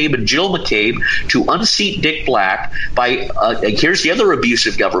 Andrew McCabe, and Jill McCabe to unseat Dick Black by, here's the other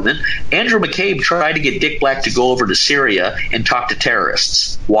abusive government. Andrew McCabe tried to get Dick Black to go over to Syria and talk to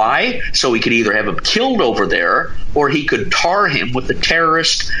terrorists. Why? So he could either have him killed over there or he could tar him with the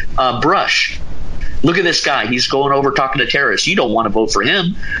terrorist brush. Look at this guy. He's going over talking to terrorists. You don't want to vote for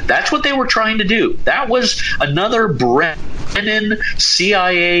him. That's what they were trying to do. That was another Brennan,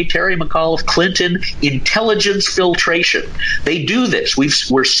 CIA, Terry McAuliffe, Clinton intelligence filtration. They do this.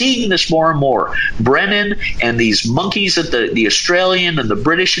 We're seeing this more and more. Brennan and these monkeys at the Australian and the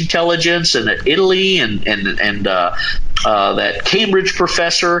British intelligence and at Italy and that Cambridge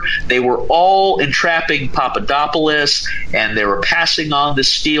professor, they were all entrapping Papadopoulos, and they were passing on the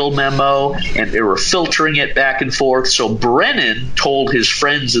Steele memo, and they were filtering it back and forth. So Brennan told his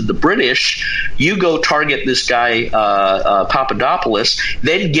friends in the British, you go target this guy Papadopoulos,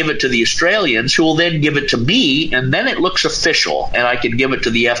 then give it to the Australians, who will then give it to me, and then it looks official, and I can give it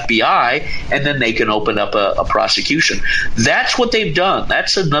to the FBI, and then they can open up a prosecution. That's what they've done.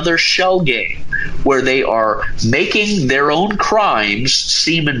 That's another shell game where they are making their own crimes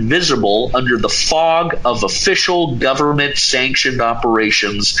seem invisible under the fog of official government-sanctioned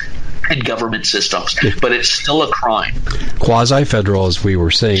operations and government systems. But it's still a crime. Quasi-federal, as we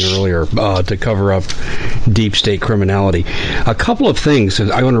were saying earlier, to cover up deep state criminality. A couple of things,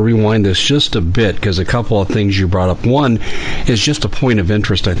 I want to rewind this just a bit, because a couple of things you brought up. One is just a point of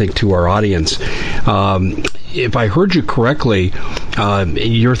interest, I think, to our audience. If I heard you correctly,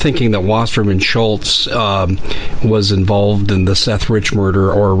 you're thinking that Wasserman Schultz was involved in the Seth Rich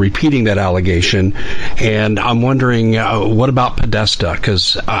murder, or repeating that allegation. And I'm wondering, what about Podesta?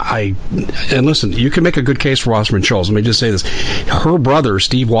 Because and listen, you can make a good case for Wasserman Schultz. Let me just say this. Her brother,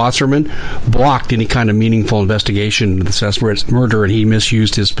 Steve Wasserman, blocked any kind of meaningful investigation into the Seth Rich murder, and he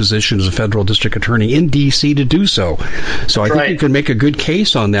misused his position as a federal district attorney in D.C. to do so. So I think you can make a good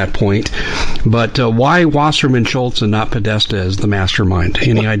case on that point. But why Wasserman Schultz and not Podesta as the mastermind?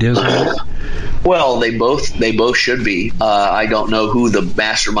 Any ideas on that? Well, they both should be. I don't know who the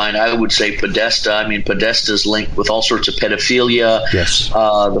mastermind. I would say Podesta. I mean, Podesta's linked with all sorts of pedophilia. Yes.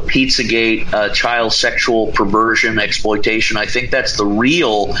 The Pizzagate, child sexual perversion, exploitation. I think that's the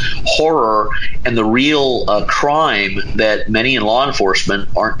real horror and the real crime that many in law enforcement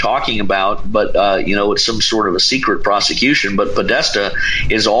aren't talking about. But it's some sort of a secret prosecution. But Podesta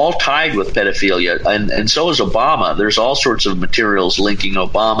is all tied with pedophilia, and so is Obama. There's all sorts of materials linking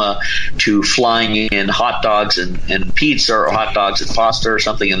Obama to flying in hot dogs and pizza, or hot dogs and pasta or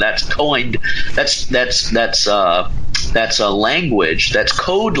something, and that's coined. That's a language, that's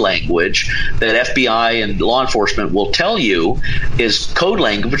code language that FBI and law enforcement will tell you is code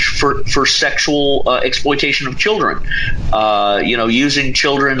language for sexual exploitation of children. Using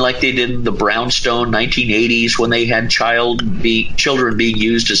children like they did in the Brownstone 1980s when they had children being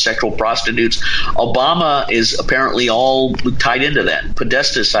used as sexual prostitutes. Obama is apparently all tied into that.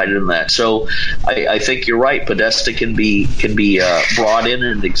 Podesta is tied into that. So I think you're right. Podesta can be brought in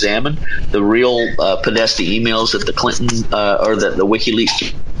and examined. The real Podesta emails that the Clinton or the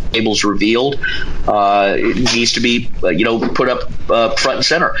WikiLeaks tables revealed, it needs to be put up front and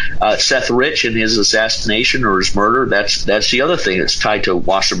center. Seth Rich and his assassination or his murder, that's the other thing that's tied to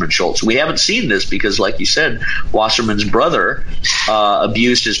Wasserman Schultz. We haven't seen this because, like you said, Wasserman's brother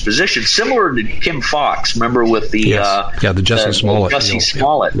abused his position, similar to Kim Foxx. Remember with the Jussie Smollett. Jussie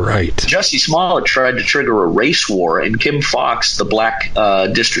Smollett. Right. Jussie Smollett tried to trigger a race war, and Kim Foxx, the black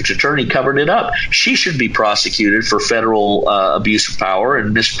district attorney, covered it up. She should be prosecuted for federal abuse of power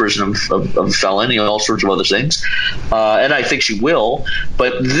and misprision of felony and all sorts of other things. And I think she will.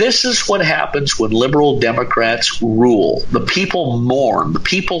 But this is what happens when liberal Democrats rule. The people mourn. The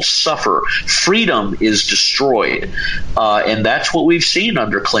people suffer. Freedom is destroyed. And that's what we've seen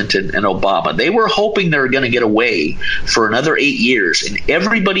under Clinton and Obama. They were hoping they were going to get away for another 8 years, and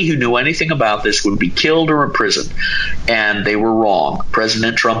everybody who knew anything about this would be killed or imprisoned. And they were wrong.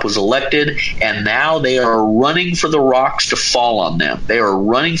 President Trump was elected, and now they are running for the rocks to fall on them. They are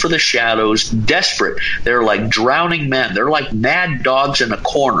running for the shadows, desperate. They're like drowning men. They're like mad dogs in a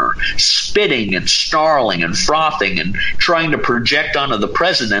corner, spitting and snarling and frothing and trying to project onto the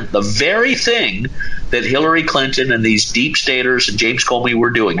president the very thing that Hillary Clinton and these deep staters and James Comey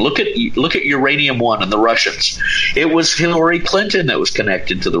were doing. Look at Uranium One and the Russians. It was Hillary Clinton that was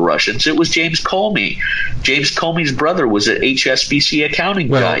connected to the Russians. It was James Comey. James Comey's brother was an HSBC accounting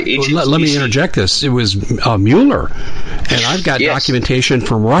guy. Let me interject this. It was Mueller. And I've got documentation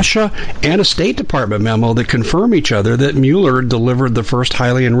from Russia and a State Department memo that confirm each other that Mueller delivered the first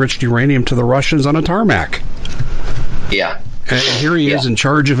highly enriched uranium to the Russians on a tarmac. Yeah. And here he is in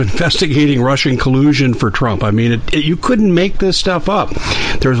charge of investigating Russian collusion for Trump. I mean, you couldn't make this stuff up.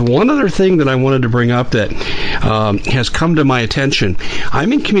 There's one other thing that I wanted to bring up that has come to my attention.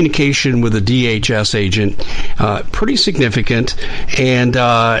 I'm in communication with a DHS agent, pretty significant, and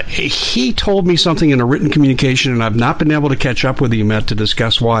he told me something in a written communication, and I've not been able to catch up with him yet to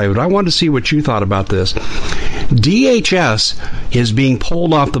discuss why, but I wanted to see what you thought about this. DHS is being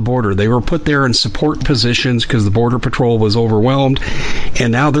pulled off the border. They were put there in support positions because the Border Patrol was overwhelmed,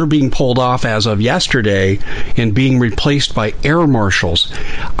 and now they're being pulled off as of yesterday and being replaced by air marshals.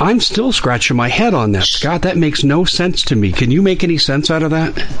 I'm still scratching my head on that, Scott. That makes no sense to me. Can you make any sense out of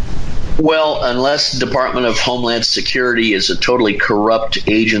that? Well, unless the Department of Homeland Security is a totally corrupt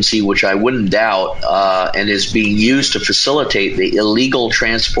agency, which I wouldn't doubt, and is being used to facilitate the illegal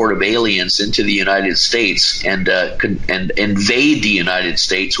transport of aliens into the United States and invade the United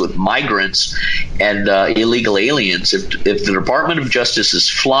States with migrants and illegal aliens. If the Department of Justice is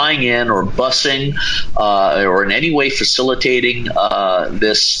flying in or busing or in any way facilitating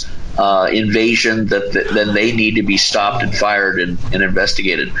this invasion, then they need to be stopped and fired and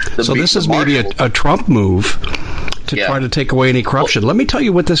investigated. So this is maybe a Trump move to try to take away any corruption. Let me tell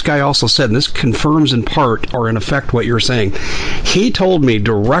you what this guy also said, and this confirms in part or in effect what you're saying. He told me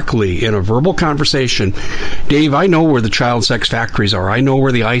directly in a verbal conversation, Dave, I know where the child sex factories are. I know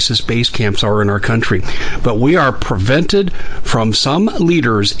where the ISIS base camps are in our country. But we are prevented from some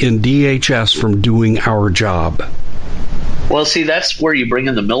leaders in DHS from doing our job. Well, see, that's where you bring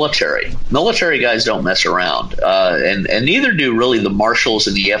in the military. Military guys don't mess around, and neither do really the marshals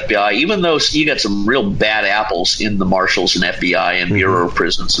and the FBI, even though you got some real bad apples in the marshals and FBI and Bureau of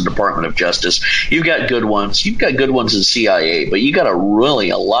Prisons and Department of Justice. You've got good ones. You've got good ones in CIA, but you got a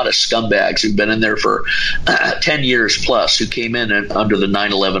lot of scumbags who've been in there for 10 years plus, who came in under the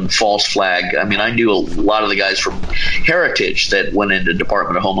 9/11 false flag. I mean, I knew a lot of the guys from Heritage that went into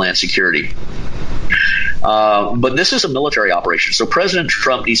Department of Homeland Security. But this is a military operation. So President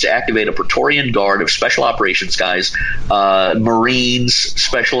Trump needs to activate a Praetorian Guard of special operations guys, Marines,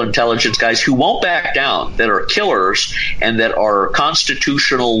 special intelligence guys who won't back down, that are killers and that are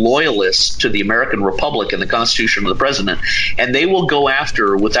constitutional loyalists to the American Republic and the Constitution of the President. And they will go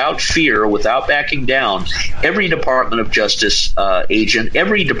after, without fear, without backing down, every Department of Justice agent,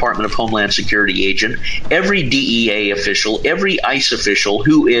 every Department of Homeland Security agent, every DEA official, every ICE official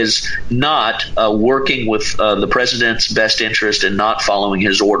who is not working with the president's best interest and not following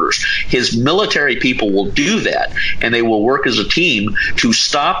his orders. His military people will do that, and they will work as a team to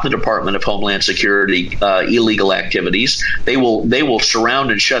stop the Department of Homeland Security illegal activities. They will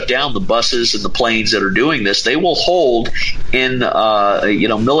surround and shut down the buses and the planes that are doing this. They will hold in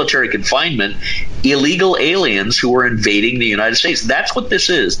military confinement illegal aliens who are invading the United States. That's what this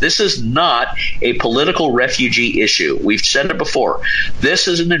is. This is not a political refugee issue. We've said it before. This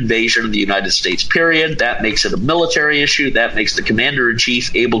is an invasion of the United States, period. That makes it a military issue. That makes the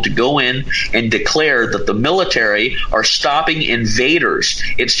commander-in-chief able to go in and declare that the military are stopping invaders.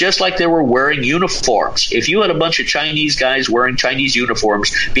 It's just like they were wearing uniforms. If you had a bunch of Chinese guys wearing Chinese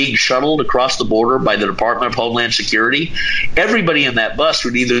uniforms being shuttled across the border by the Department of Homeland Security, everybody in that bus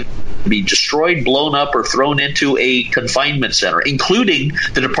would either be destroyed, blown up, or thrown into a confinement center, including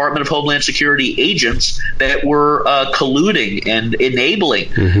the Department of Homeland Security agents that were colluding and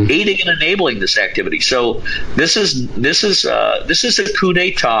enabling, aiding and enabling this activity. So this is a coup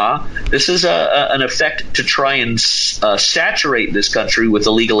d'état. This is an effect to try and saturate this country with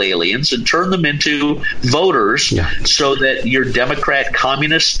illegal aliens and turn them into voters, so that your Democrat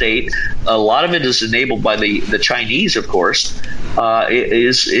communist state, a lot of it is enabled by the Chinese, of course,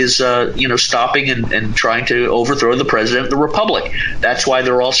 is stopping and trying to overthrow the president of the republic. That's why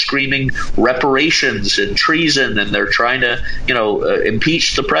they're all screaming reparations and treason, and they're trying to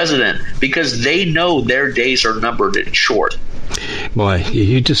impeach the president, because they know their days are numbered and short. Boy,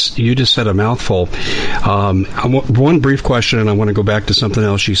 you just said a mouthful. One brief question, and I want to go back to something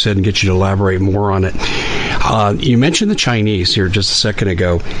else you said and get you to elaborate more on it. You mentioned the Chinese here just a second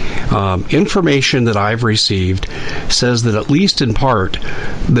ago. Information that I've received says that, at least in part,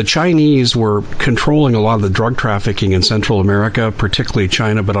 the Chinese were controlling a lot of the drug trafficking in Central America, particularly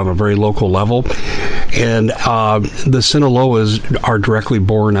China, but on a very local level. And the Sinaloas are directly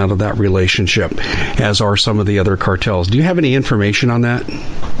born out of that relationship, as are some of the other cartels. Do you have any information on that?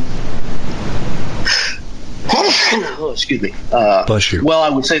 Oh, excuse me. Bless you. Well, I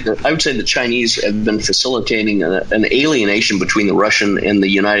would say the Chinese have been facilitating an alienation between the Russian and the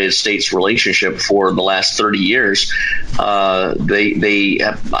United States relationship for the last 30 years. They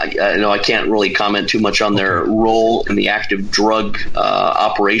have, I can't really comment too much on their role in the active drug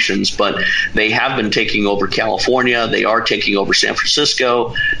operations, but they have been taking over California. They are taking over San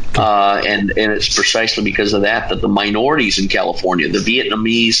Francisco, and it's precisely because of that the minorities in California, the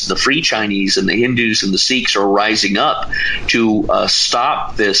Vietnamese, the Free Chinese, and the Hindus and the Sikhs are rising up to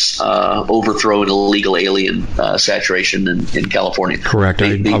stop this overthrow and illegal alien saturation in California. Correct.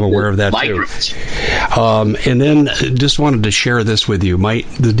 I'm aware of that migrants. Too. And then just wanted to share this with you.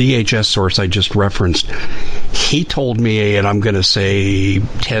 The DHS source I just referenced, he told me, and I'm going to say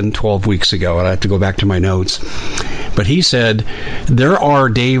 10, 12 weeks ago, and I have to go back to my notes, but he said there are,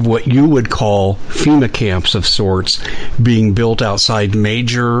 Dave, what you would call FEMA camps of sorts being built outside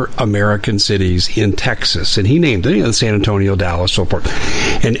major American cities in Texas. And he named San Antonio, Dallas, so forth.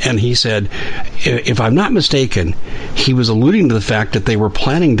 And he said, if I'm not mistaken, he was alluding to the fact that they were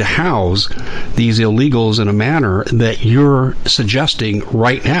planning to house these illegals in a manner that you're suggesting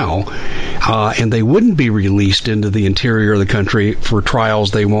right now, and they wouldn't be released into the interior of the country for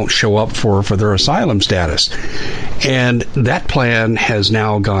trials they won't show up for their asylum status. And that plan has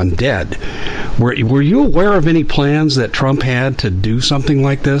now gone dead. Were you aware of any plans that Trump had to do something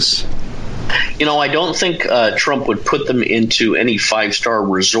like this? I don't think Trump would put them into any five-star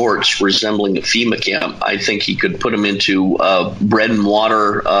resorts resembling a FEMA camp. I think he could put them into bread and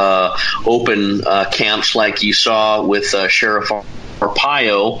water open camps like you saw with Sheriff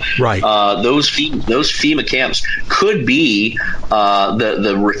Arpaio. Right. Those FEMA camps could be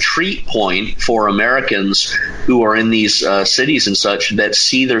the retreat point for Americans who are in these cities and such that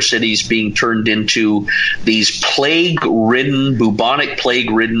see their cities being turned into these bubonic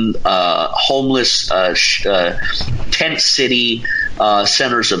plague-ridden, homeless tent city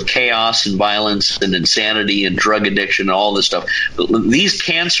centers of chaos and violence and insanity and drug addiction and all this stuff. These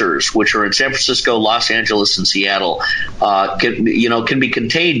cancers, which are in San Francisco, Los Angeles, and Seattle, can be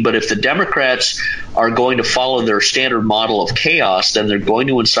contained. But if the Democrats are going to follow their standard model of chaos, then they're going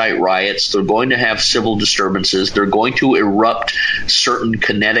to incite riots. They're going to have civil disturbances. They're going to erupt certain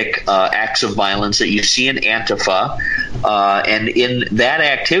kinetic acts of violence that you see in Antifa. And in that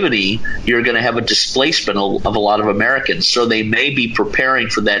activity, you're going to have a displacement of a lot of Americans. So they may be preparing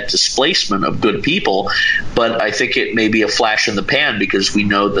for that displacement of good people, but I think it may be a flash in the pan, because we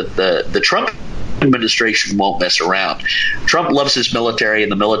know that the Trump administration won't mess around. Trump loves his military,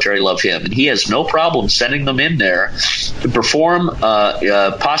 and the military love him, and he has no problem sending them in there to perform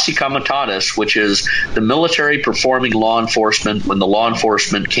posse comitatus, which is the military performing law enforcement when the law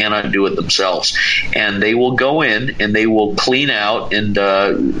enforcement cannot do it themselves. And they will go in and they will clean out and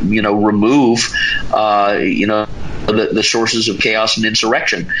remove the sources of chaos and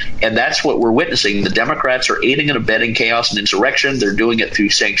insurrection. And that's what we're witnessing. The Democrats are aiding and abetting chaos and insurrection. They're doing it through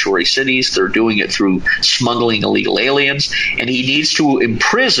sanctuary cities. They're doing it through smuggling illegal aliens. And he needs to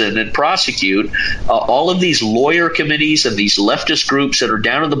imprison and prosecute all of these lawyer committees and these leftist groups that are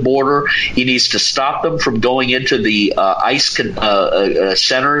down at the border. He needs to stop them from going into the ICE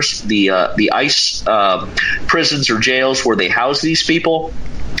centers, the ICE prisons or jails where they house these people.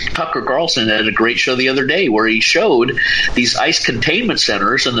 Tucker Carlson had a great show the other day where he showed these ICE containment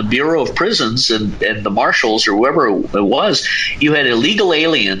centers and the Bureau of Prisons and the marshals or whoever it was. You had illegal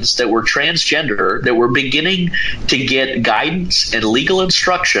aliens that were transgender that were beginning to get guidance and legal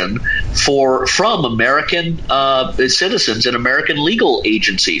instruction from American citizens and American legal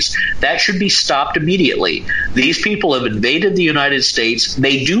agencies. That should be stopped immediately. These people have invaded the United States.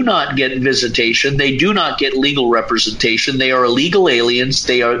 They do not get visitation. They do not get legal representation. They are illegal aliens.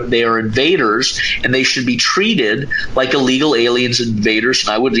 They are invaders, and they should be treated like illegal aliens and invaders, and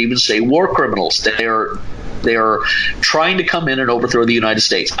I would even say war criminals. They are trying to come in and overthrow the United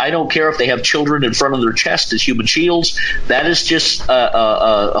States. I don't care if they have children in front of their chest as human shields. That is just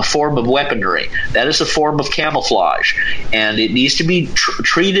a form of weaponry. That is a form of camouflage. And it needs to be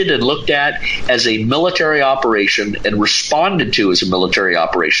treated and looked at as a military operation and responded to as a military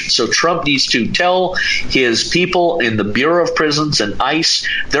operation. So Trump needs to tell his people in the Bureau of Prisons and ICE,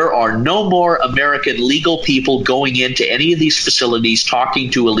 there are no more American legal people going into any of these facilities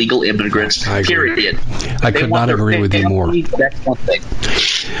talking to illegal immigrants, period. I could not agree with you more. That's one thing.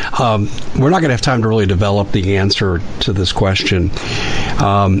 We're not going to have time to really develop the answer to this question.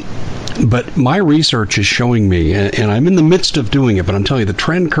 But my research is showing me, and I'm in the midst of doing it, but I'm telling you, the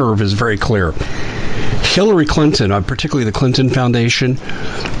trend curve is very clear. Hillary Clinton, particularly the Clinton Foundation,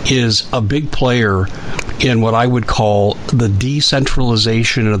 is a big player in what I would call the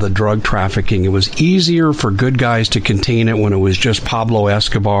decentralization of the drug trafficking. It was easier for good guys to contain it when it was just Pablo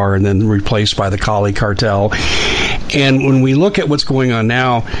Escobar and then replaced by the Cali cartel. And when we look at what's going on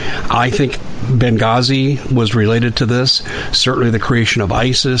now, I think Benghazi was related to this. Certainly the creation of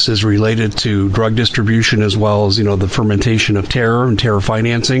ISIS is related to drug distribution as well as, the fermentation of terror and terror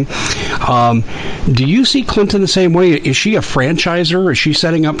financing. Do you see Clinton the same way? Is she a franchiser? Is she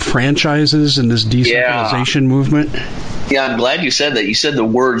setting up franchises in this decentralization movement? Yeah, I'm glad you said that. You said the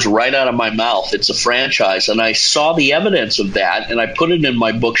words right out of my mouth. It's a franchise. And I saw the evidence of that, and I put it in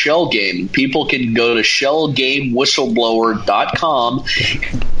my book, Shell Game. People can go to shellgamewhistleblower.com,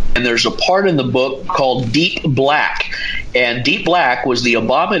 and there's a part in the book called Deep Black. And Deep Black was the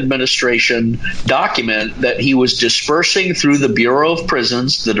Obama administration document that he was dispersing through the Bureau of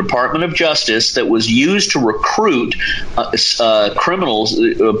Prisons, the Department of Justice, that was used to recruit criminals,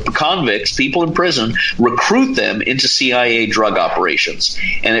 convicts, people in prison, recruit them into CIA drug operations.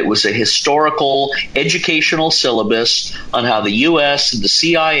 And it was a historical, educational syllabus on how the U.S. and the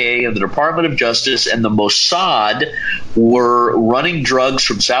CIA and the Department of Justice and the Mossad were running drugs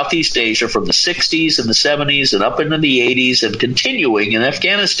from Southeast Asia from the 60s and the 70s and up into the 80s and continuing in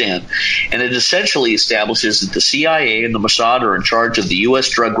Afghanistan. And it essentially establishes that the CIA and the Mossad are in charge of the U.S.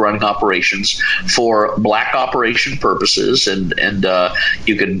 drug running operations for black operation purposes. And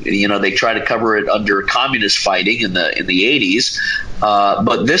you can, they try to cover it under communist fighting in the 80s.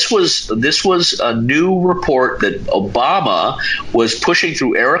 But this was a new report that Obama was pushing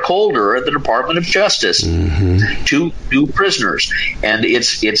through Eric Holder at the Department of Justice to new prisoners. And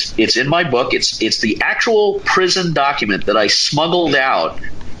it's in my book. It's the actual prison document that I smuggled out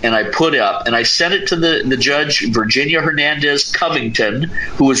and I put up, and I sent it to the judge, Virginia Hernandez Covington,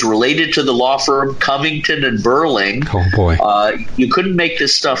 who was related to the law firm Covington and Burling. Oh, boy. You couldn't make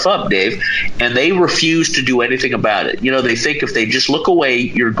this stuff up, Dave, and they refused to do anything about it. They think if they just look away,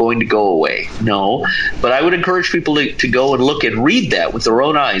 you're going to go away. No, but I would encourage people to go and look and read that with their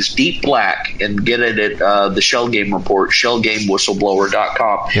own eyes, Deep Black, and get it at the Shell Game report,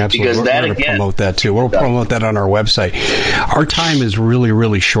 shellgamewhistleblower.com. Yeah, because that, we're going to promote that, too. We'll promote that on our website. Our time is really,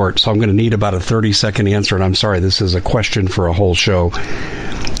 really short, so I'm going to need about a 30-second answer, and I'm sorry, this is a question for a whole show.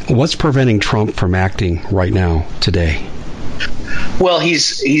 What's preventing Trump from acting right now, today? Well,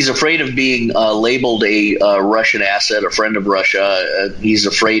 he's afraid of being labeled a Russian asset, a friend of Russia. He's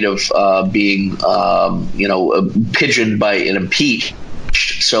afraid of being, pigeoned by and impeached.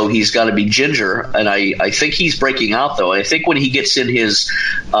 So he's got to be ginger, and I think he's breaking out, though. I think when he gets in his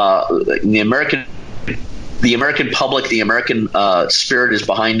the American the American public, the American spirit is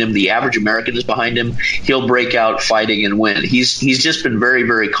behind him. The average American is behind him. He'll break out fighting and win. He's just been very,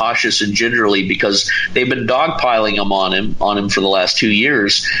 very cautious and gingerly because they've been dogpiling on him for the last 2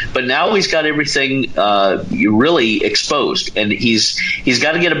 years. But now he's got everything really exposed, and he's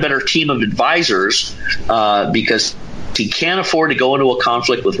got to get a better team of advisors because he can't afford to go into a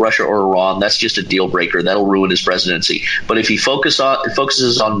conflict with Russia or Iran. That's just a deal breaker. That'll ruin his presidency. But if he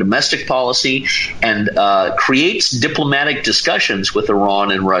focuses on domestic policy and creates diplomatic discussions with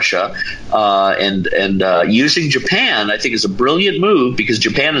Iran and Russia, and using Japan, I think is a brilliant move because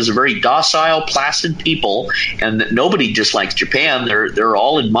Japan is a very docile, placid people, and nobody dislikes Japan. They're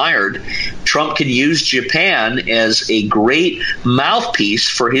all admired. Trump can use Japan as a great mouthpiece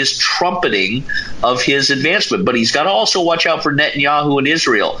for his trumpeting of his advancement, but he's got to also watch out for Netanyahu and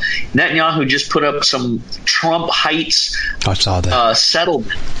Israel. Netanyahu just put up some Trump Heights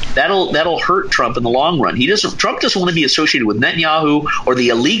settlement. That'll hurt Trump in the long run. Trump doesn't want to be associated with Netanyahu or the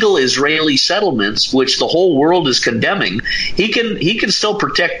illegal Israeli settlements, which the whole world is condemning. He can still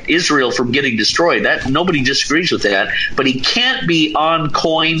protect Israel from getting destroyed. That nobody disagrees with that. But he can't be on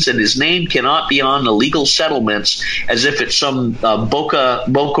coins, and his name cannot be on illegal settlements as if it's some Boca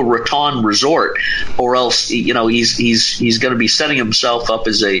Raton resort, or else he's going to be setting himself up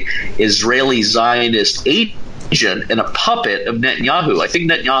as a Israeli Zionist agent and a puppet of Netanyahu. I think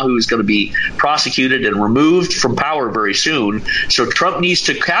Netanyahu is going to be prosecuted and removed from power very soon. So Trump needs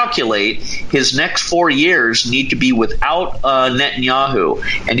to calculate his next 4 years need to be without Netanyahu,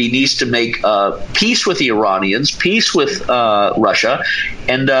 and he needs to make peace with the Iranians, peace with Russia,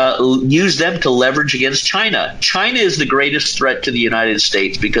 and use them to leverage against China. China is the greatest threat to the United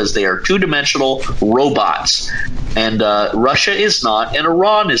States because they are two-dimensional robots, and Russia is not, and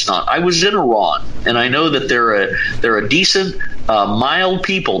Iran is not. I was in Iran, and I know that they're a decent, mild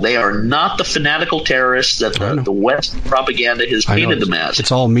people. They are not the fanatical terrorists that the West propaganda has painted them as.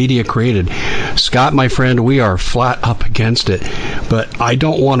 It's all media created. Scott, my friend, we are flat up against it, but I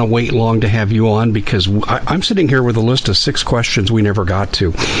don't want to wait long to have you on because I'm sitting here with a list of 6 questions we never got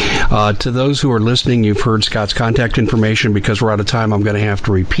to. To those who are listening, you've heard Scott's contact information. Because we're out of time, I'm going to have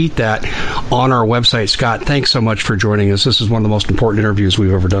to repeat that on our website. Scott, thanks so much for joining us. This is one of the most important interviews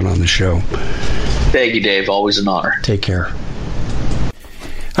we've ever done on the show. Thank you, Dave. Always an honor. Take care.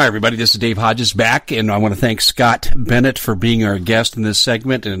 Hi, everybody. This is Dave Hodges back, and I want to thank Scott Benett for being our guest in this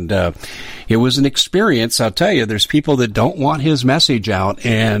segment. And it was an experience. I'll tell you, there's people that don't want his message out,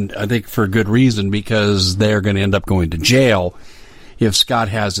 and I think for good reason, because they're going to end up going to jail if Scott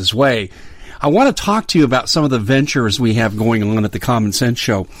has his way. I want to talk to you about some of the ventures we have going on at the Common Sense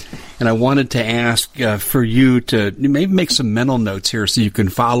Show, and I wanted to ask for you to maybe make some mental notes here so you can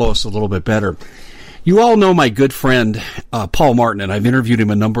follow us a little bit better. You all know my good friend, Paul Martin, and I've interviewed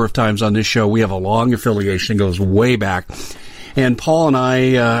him a number of times on this show. We have a long affiliation, goes way back. And Paul and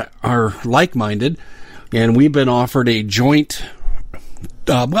I are like-minded, and we've been offered a joint,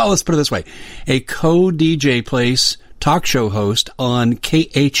 let's put it this way, a co-DJ place talk show host on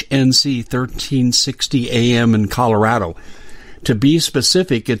KHNC 1360 AM in Colorado. To be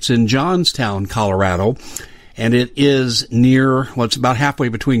specific, it's in Johnstown, Colorado. And it is near, it's about halfway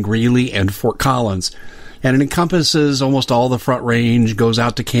between Greeley and Fort Collins. And it encompasses almost all the Front Range, goes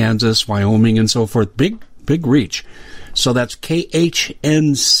out to Kansas, Wyoming, and so forth. Big reach. So that's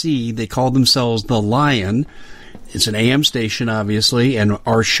KHNC. They call themselves The Lion. It's an AM station, obviously, and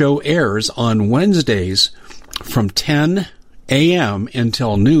our show airs on Wednesdays from 10 a.m.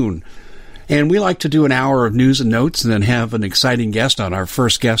 until noon. And we like to do an hour of news and notes and then have an exciting guest on. Our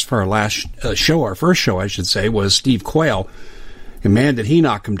first guest for our last show, our first show, I should say, was Steve Quayle. And man, did he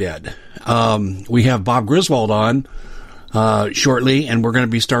knock him dead. We have Bob Griswold on shortly, and we're going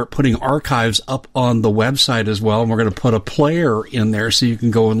to start putting archives up on the website as well. And we're going to put a player in there so you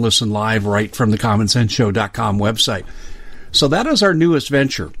can go and listen live right from the commonsenseshow.com website. So that is our newest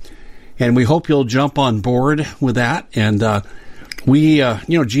venture. And we hope you'll jump on board with that. And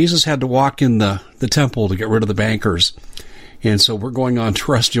Jesus had to walk in the temple to get rid of the bankers. And so we're going on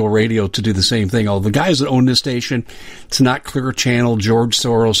terrestrial radio to do the same thing. Although the guys that own this station, it's not Clear Channel, George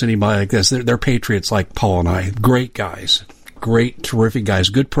Soros, anybody like this. They're patriots like Paul and I. Great guys. Great, terrific guys.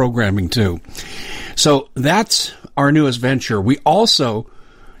 Good programming, too. So that's our newest venture. We also,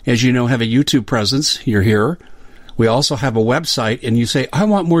 as you know, have a YouTube presence. You're here. We also have a website. And you say, I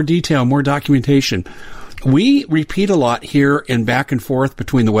want more detail, more documentation. We repeat a lot here and back and forth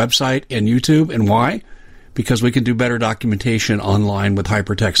between the website and YouTube. And why? Because we can do better documentation online with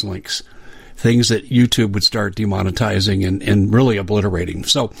hypertext links, things that YouTube would start demonetizing and really obliterating.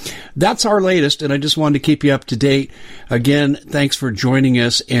 So that's our latest, and I just wanted to keep you up to date. Again, thanks for joining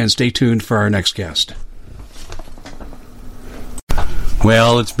us, and stay tuned for our next guest.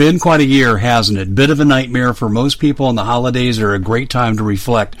 Well, it's been quite a year, hasn't it? Bit of a nightmare for most people, and the holidays are a great time to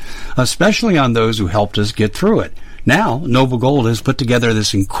reflect, especially on those who helped us get through it. Now, Noble Gold has put together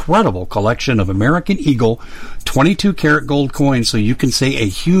this incredible collection of American Eagle 22-karat gold coins, so you can say a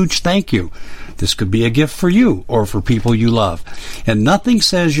huge thank you. This could be a gift for you or for people you love. And nothing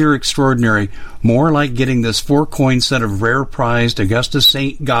says you're extraordinary more like getting this 4-coin set of rare prized Augusta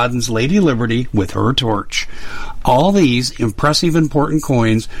St. Gaudens Lady Liberty with her torch. All these impressive, important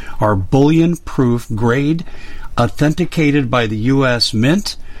coins are bullion-proof grade, authenticated by the U.S.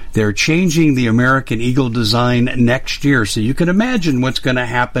 Mint. They're changing the American Eagle design next year, so you can imagine what's going to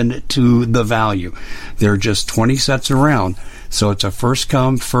happen to the value. There are just 20 sets around, so it's a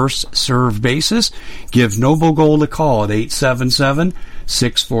first-come, first-served basis. Give Noble Gold a call at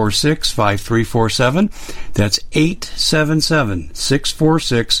 877-646-5347. That's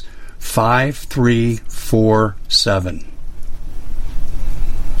 877-646-5347.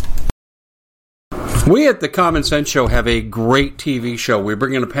 We at the Common Sense Show have a great TV show. We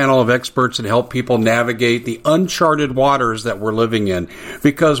bring in a panel of experts that help people navigate the uncharted waters that we're living in.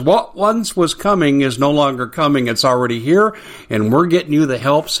 Because what once was coming is no longer coming. It's already here, and we're getting you the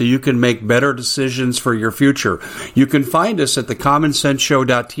help so you can make better decisions for your future. You can find us at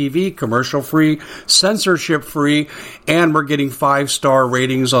thecommonsenseshow.tv, commercial-free, censorship-free, and we're getting 5-star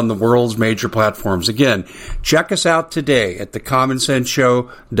ratings on the world's major platforms. Again, check us out today at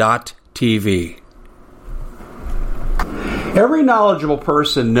thecommonsenseshow.tv. Every knowledgeable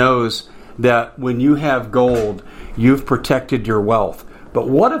person knows that when you have gold, you've protected your wealth. But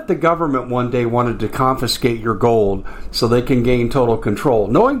what if the government one day wanted to confiscate your gold so they can gain total control,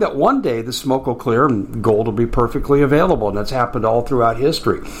 knowing that one day the smoke will clear and gold will be perfectly available, and that's happened all throughout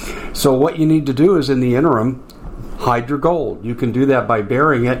history. So what you need to do is, in the interim, hide your gold. You can do that by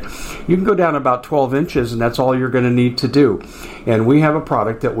burying it. You can go down about 12 inches, and that's all you're going to need to do. And we have a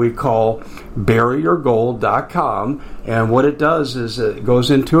product that we call buryyourgold.com, and what it does is it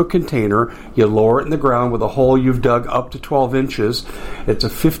goes into a container. You lower it in the ground with a hole you've dug up to 12 inches. It's a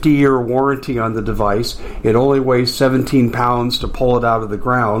 50-year warranty on the device. It only weighs 17 pounds to pull it out of the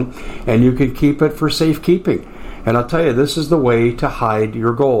ground, and you can keep it for safekeeping. And I'll tell you, this is the way to hide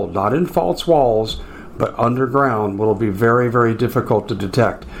your gold. Not in false walls, but underground will be very, very difficult to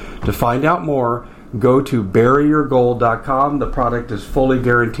detect. To find out more, go to buryyourgold.com. The product is fully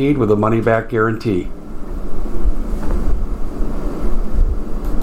guaranteed with a money-back guarantee.